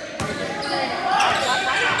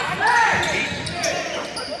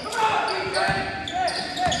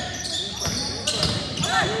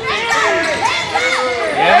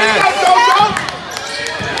 Yes.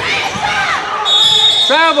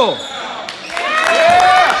 Travel.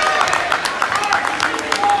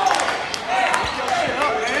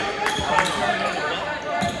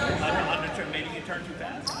 Maybe you turn too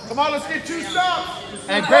fast. Come on, let's get 2 stops.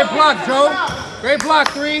 Hey, great block, Joe. Great block,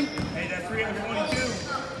 3. Hey, that's 3 on 22.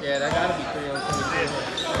 Yeah, that gotta be 3 on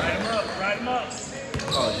 22. Ride him up, ride him up.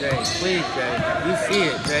 Oh, Jay, please, Jay. You see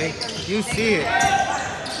it, Jay. You see it.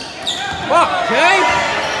 Fuck, Jay.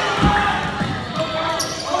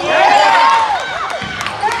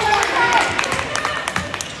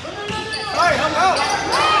 Hey, I'm out.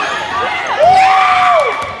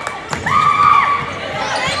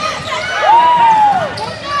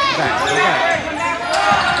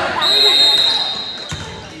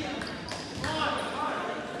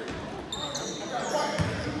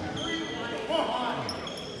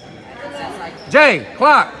 Jay,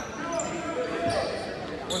 clock.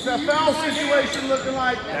 What's that foul situation looking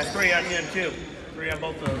like? That's 3 on him, too. 3 on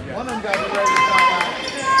both of those guys. One of them got to be ready to foul out.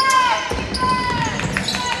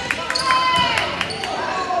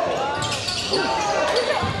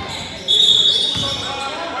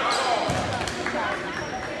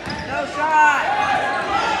 No shot.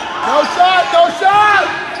 No shot, no shot!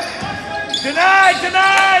 Denied,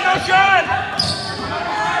 denied, no shot!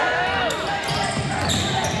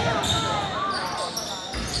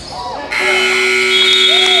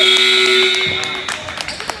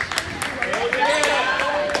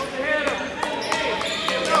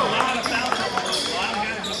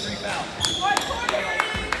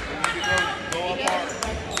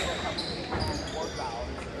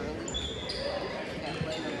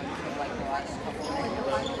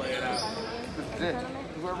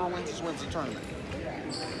 Whoever wins wins the tournament.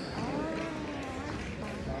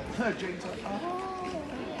 James,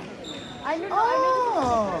 I know.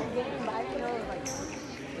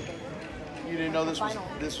 you didn't know this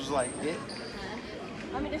was like it?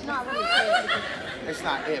 mean, it's not really it. It's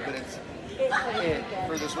not it, but it's it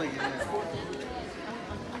for this weekend.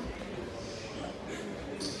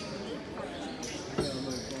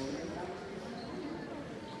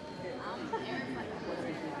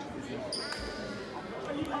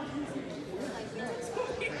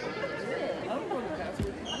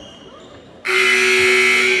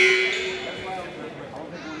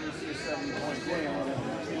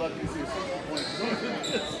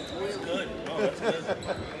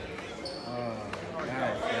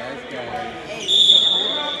 Yeah.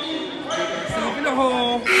 In the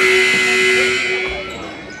hole. 7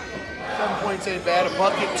 points ain't bad. A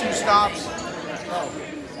bucket, 2 stops.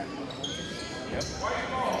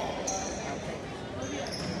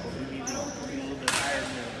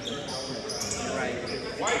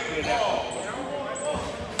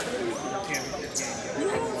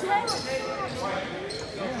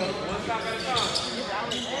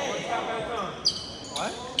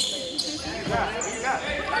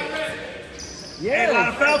 Yeah. Hey, a lot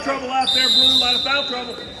of foul trouble out there, Blue. A lot of foul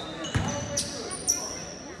trouble.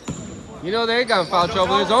 You know they ain't got foul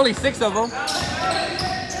trouble. There's only 6 of them. They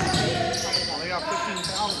got 15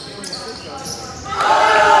 fouls between the 6 of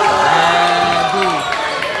them.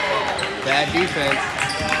 Bad defense.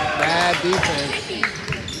 Bad defense.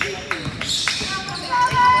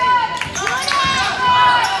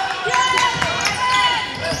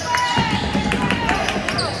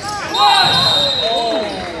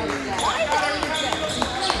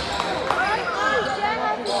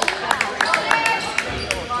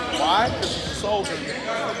 Why? Because he's a soldier.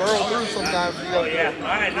 Burrow through sometimes. Oh, yeah. All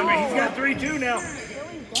right, number, he's got 3 too now.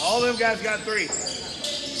 All them guys got 3.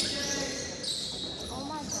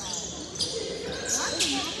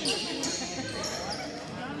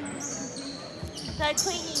 They're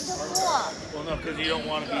cleaning the floor. Well, no, because you don't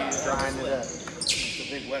want to be Drying it up. It's a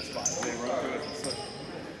big wet spot. They run through it. So,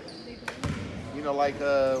 You know, like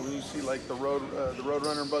when you see like the road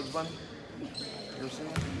runner and Bugs Bunny. You ever seen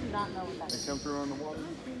them? Not know what that They is. come through on the water.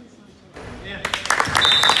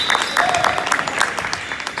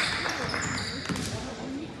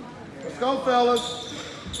 Let's go, fellas.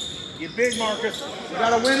 get big, Marcus. We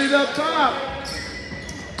gotta win it up top.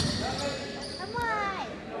 Come on.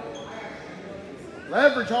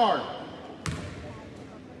 Leverage hard.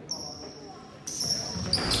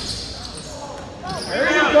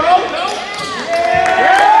 There you go.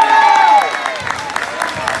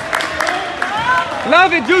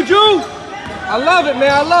 Love it, Juju. I love it,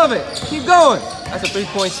 man. I love it. Keep going. That's a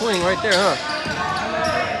 3-point swing right there, huh?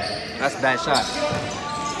 That's a bad shot.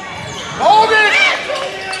 Hold it.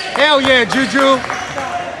 Hell yeah, Juju.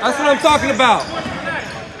 That's what I'm talking about.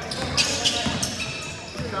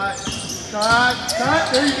 Cut.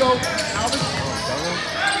 There you go. Alvin.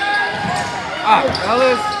 Ah,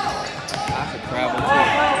 fellas. That's a travel too.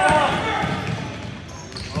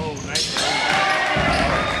 Oh, nice.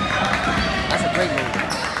 That's a great move.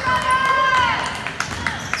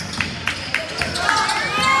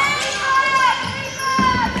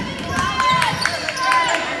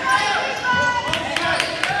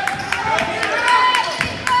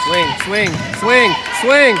 Swing. 1-1,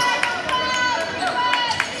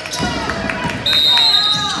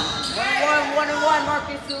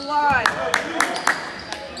 Marcus, to line.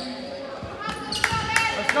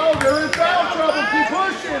 Let's go. They're in foul trouble. Keep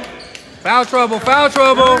pushing. Foul trouble. They're in foul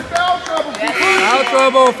trouble. Keep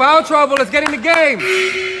pushing. Foul trouble. Let's get in the game.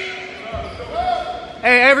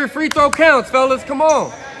 Hey, every free throw counts, fellas. Come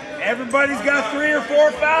on. Everybody's got 3 or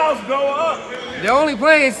 4 fouls. Go up. They're only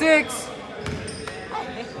playing 6.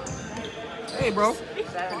 Hey, bro.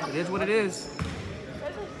 It is what it is.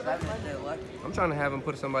 I'm trying to have him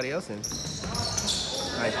put somebody else in.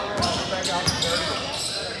 Nice.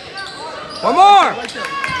 One more.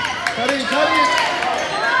 Cut in.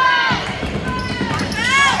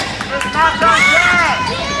 Let's not done that.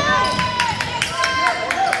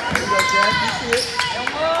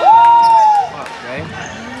 Okay.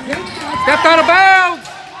 Stepped out of bounds.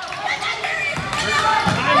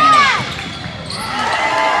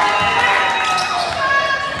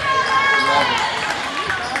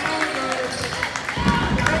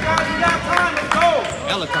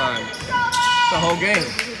 Hella time. It's a whole game.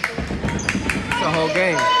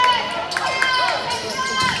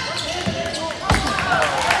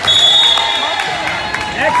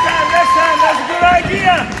 Next time. That's a good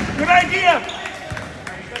idea.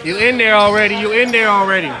 You in there already.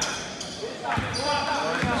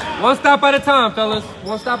 One stop at a time, fellas.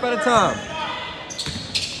 One stop at a time.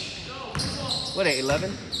 What,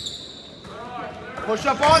 11? Push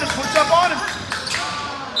up on him.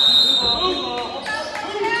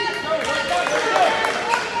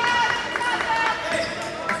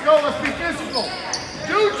 go. Let's be physical.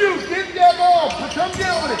 Juju, get that ball. Come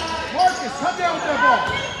down with it. Marcus, come down with that ball.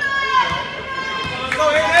 Go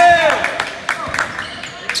ahead.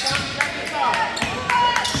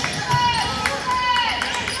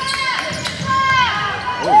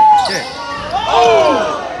 Oh, shit.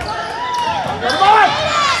 Oh! Come on!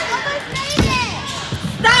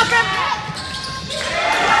 Stop him!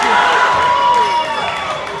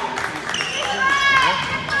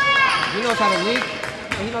 He knows how to leak.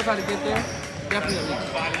 He knows how to get there. Definitely.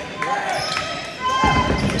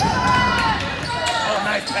 Oh,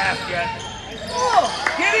 nice pass, Jet.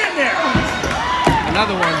 Get in there.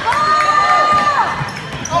 Another one.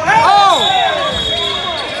 Oh, hey. Oh!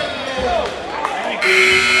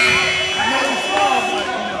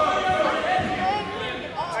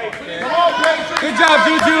 Come on, Patrick. Good job,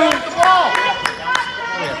 Juju. The ball.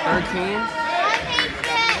 Yeah, 13.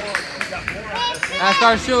 Gotta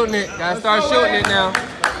start shooting it. Gotta start shooting it now.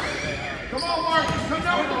 Come on, Marcus. Come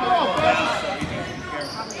down with the ball, baby.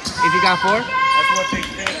 If you got 4? That's what they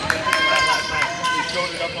did last night. They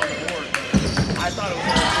showed it up on the board. I thought it was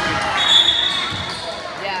only 3.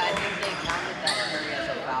 Yeah, I think they counted that area as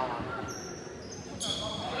a foul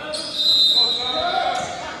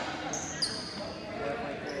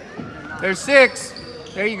on. There's 6.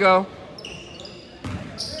 There you go.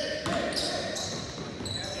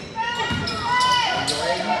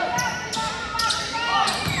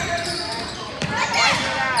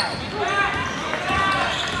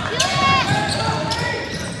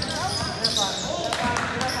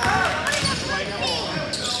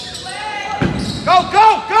 Go, go,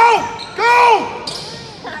 go, go!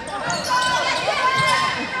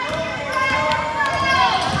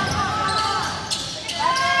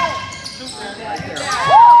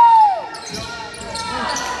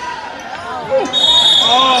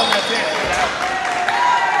 Oh, that's it.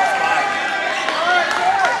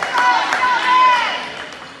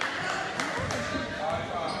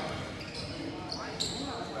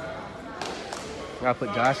 Gotta put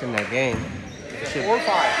Josh in that game. Should, 4 or 5.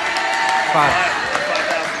 5.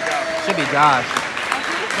 Should be Josh.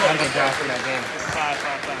 Gotta get Josh in that game.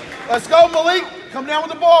 5. Let's go, Malik. Come down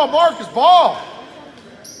with the ball. Marcus, ball.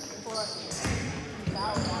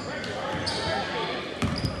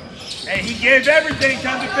 Hey, he gave everything.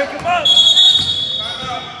 Time to pick him up.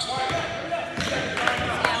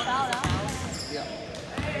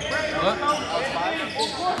 What?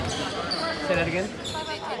 Say that again?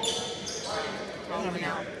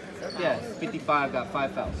 Yeah, 55 got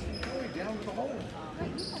 5 fouls. Down to the hole.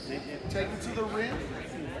 Take it to the rim.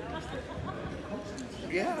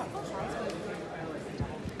 Yeah.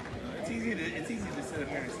 It's easy to sit up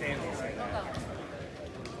here and stand and say that.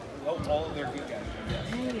 All of their good guys.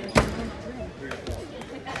 I mean,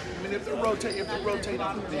 if they're rotating, they're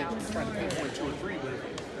trying to pinpoint 2 or 3, but if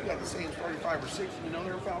you got the same 35 or 6, you know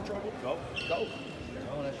they're in foul trouble. Go.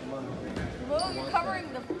 Oh, that's your mom. Well, you're covering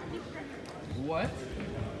the... What?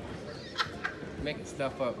 Making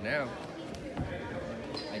stuff up now.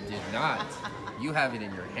 I did not. You have it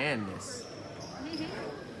in your hand, miss.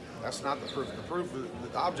 That's not the proof.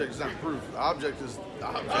 The object is not proof. The object is the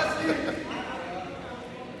object.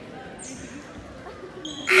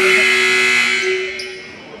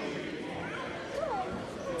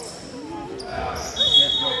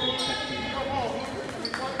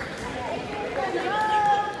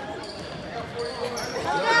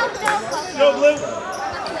 Go, Blue.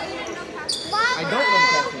 I don't know the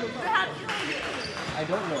calculator. I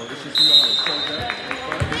don't know. It's just, you know how it shows up in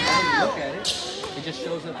front. I didn't look at it. It just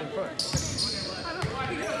shows up in front.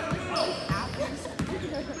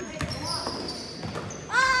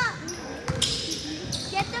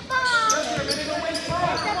 Get the ball! Get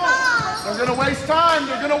the ball! They're going to waste time.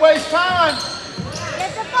 They're going to waste time.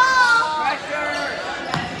 Get the ball!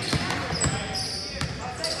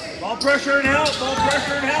 Ball pressure and help. Ball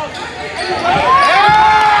pressure and help.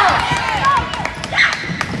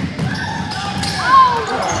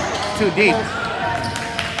 Too deep.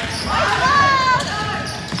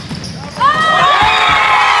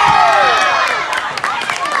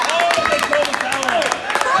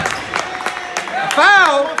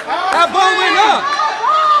 Foul? That ball went up.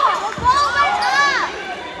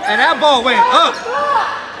 And that ball went up.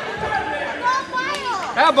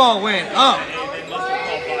 That ball went up.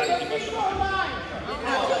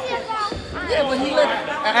 Yeah, but he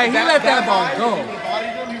let that ball go.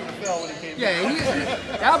 Yeah,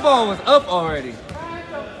 that ball was up already. Can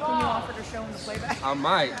you offer to show him the playback? I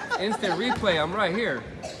might. Instant replay, I'm right here.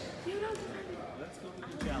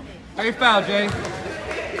 Great foul, Jay.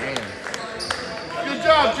 Damn. Good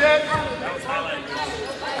job, Jet.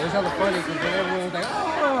 It was hella funny because then everyone was like,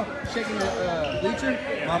 oh. saw shaking the bleacher.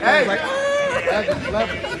 My phone Hey! was like,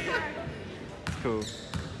 Left. It's cool.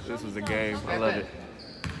 This was a game. I love it.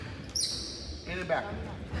 In it back.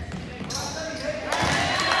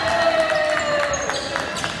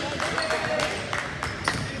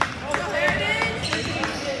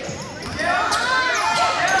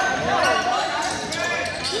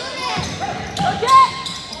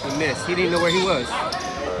 he missed. He didn't know where he was. He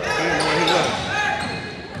didn't know where he was.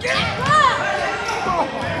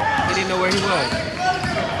 He didn't know where he was.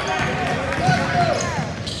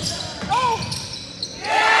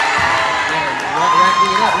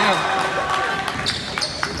 Racking it up now.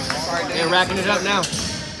 They're racking it up now.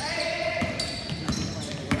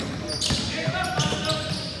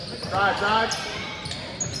 Drive.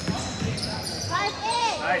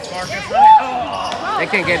 Nice, Marcus. Right. Oh. They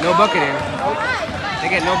can't get no bucket in. They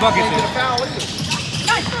get no buckets Can't get a in. foul either.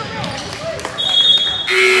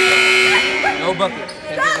 No bucket. Can't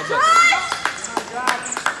get no bucket.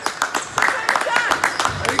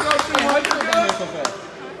 There you go, Why you down here so fast?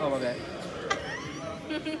 Oh my bad.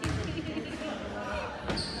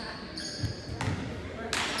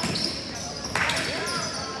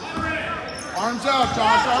 Arms out,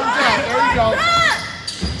 Josh. Arms out. There you go.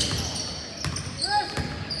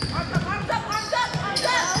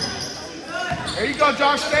 There you go,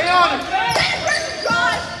 Josh. Stay on him.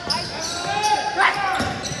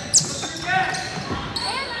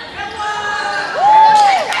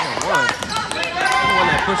 One. The one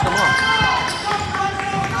that pushed him off.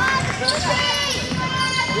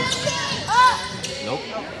 Nope.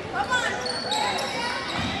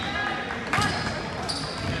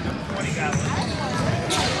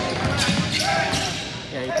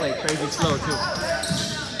 Yeah, he played crazy slow too.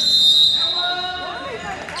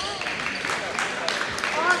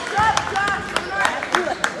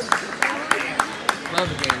 Love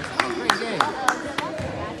the game. It's a great game.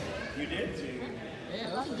 You did? Yeah,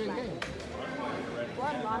 that was a good game.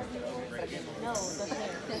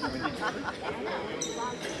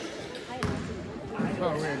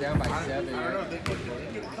 Oh, we're down by 7. I don't know. They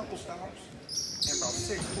get a couple stops and about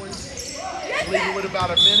 6 points. Leave it with about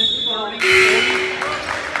a minute, 30, 40.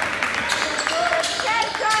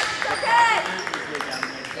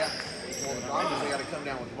 Yeah. Well, the problem is they got to come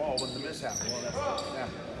down with the ball when the mishap. Well,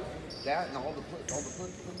 that's that and all the putbacks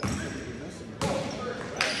that you're missing. Number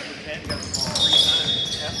 10 got the ball 3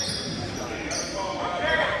 times.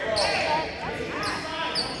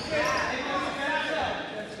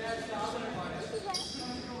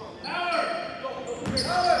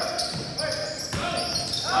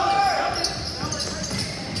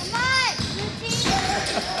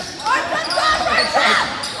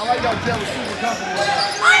 I like y'all jealous super company.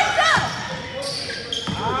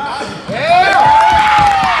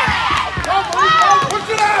 Push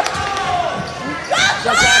it up!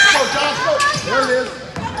 Josh, go. There it is.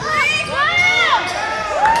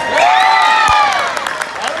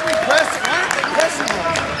 Why don't we press? Why aren't they pressing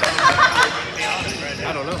like that? I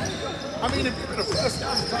don't know. I mean, if you're going to press,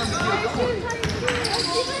 now's the time to get it going.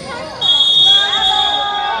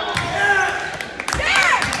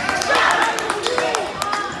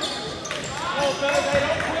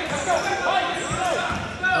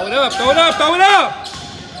 Throw it up!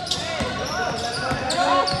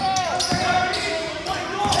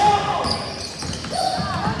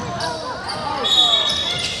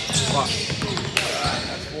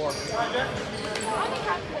 That's 4.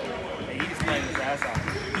 Hey, he's playing his ass off.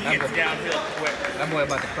 He gets downhill quick. That boy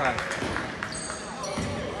about to cry.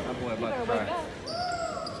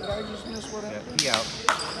 Did I just miss what happened? Yeah, he out.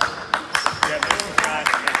 Yeah, this was shot.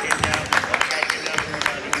 That came down. That guy came down there.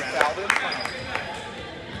 Fouled him?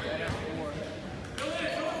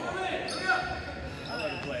 I'll let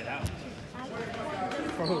him play it out.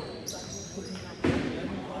 For who?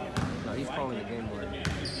 No, he's calling the game already.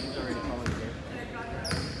 He's already calling the game.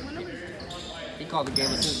 He called the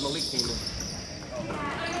game as soon as Malik came in.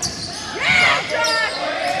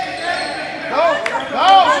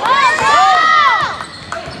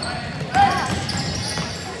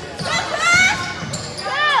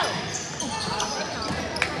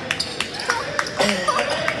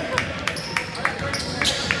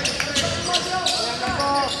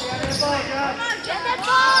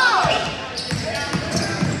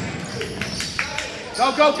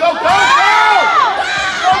 Go! Go! Go!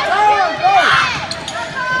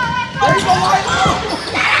 There you go, Wyatt!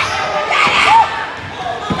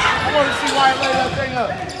 I want to see Wyatt lay that thing up.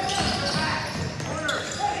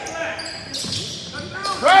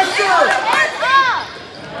 Pressure!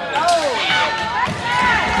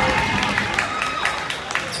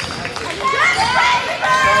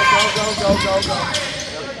 Go.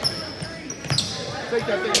 Say Take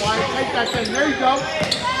that thing, Wyatt. Take that thing. There you go.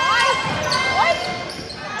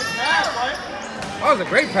 That was a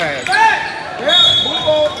great pass. Yeah, move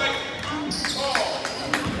on.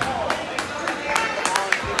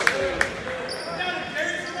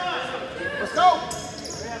 Let's go.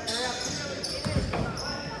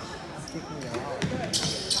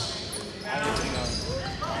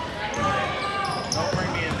 Don't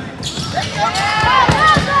bring me in.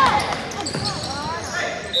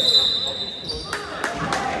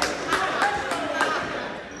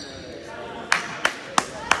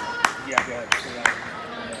 Yeah, go ahead.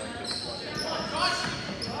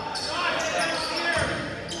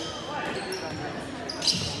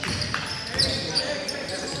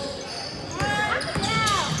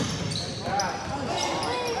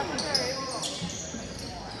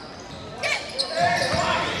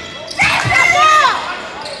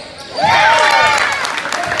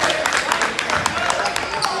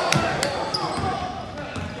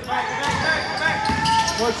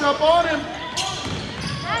 Push up on him.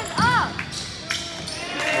 Hands up.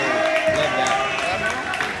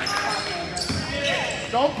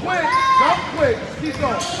 Don't quit. Don't quit. Keep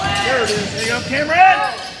going. There it is. There you go,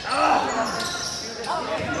 Cameron!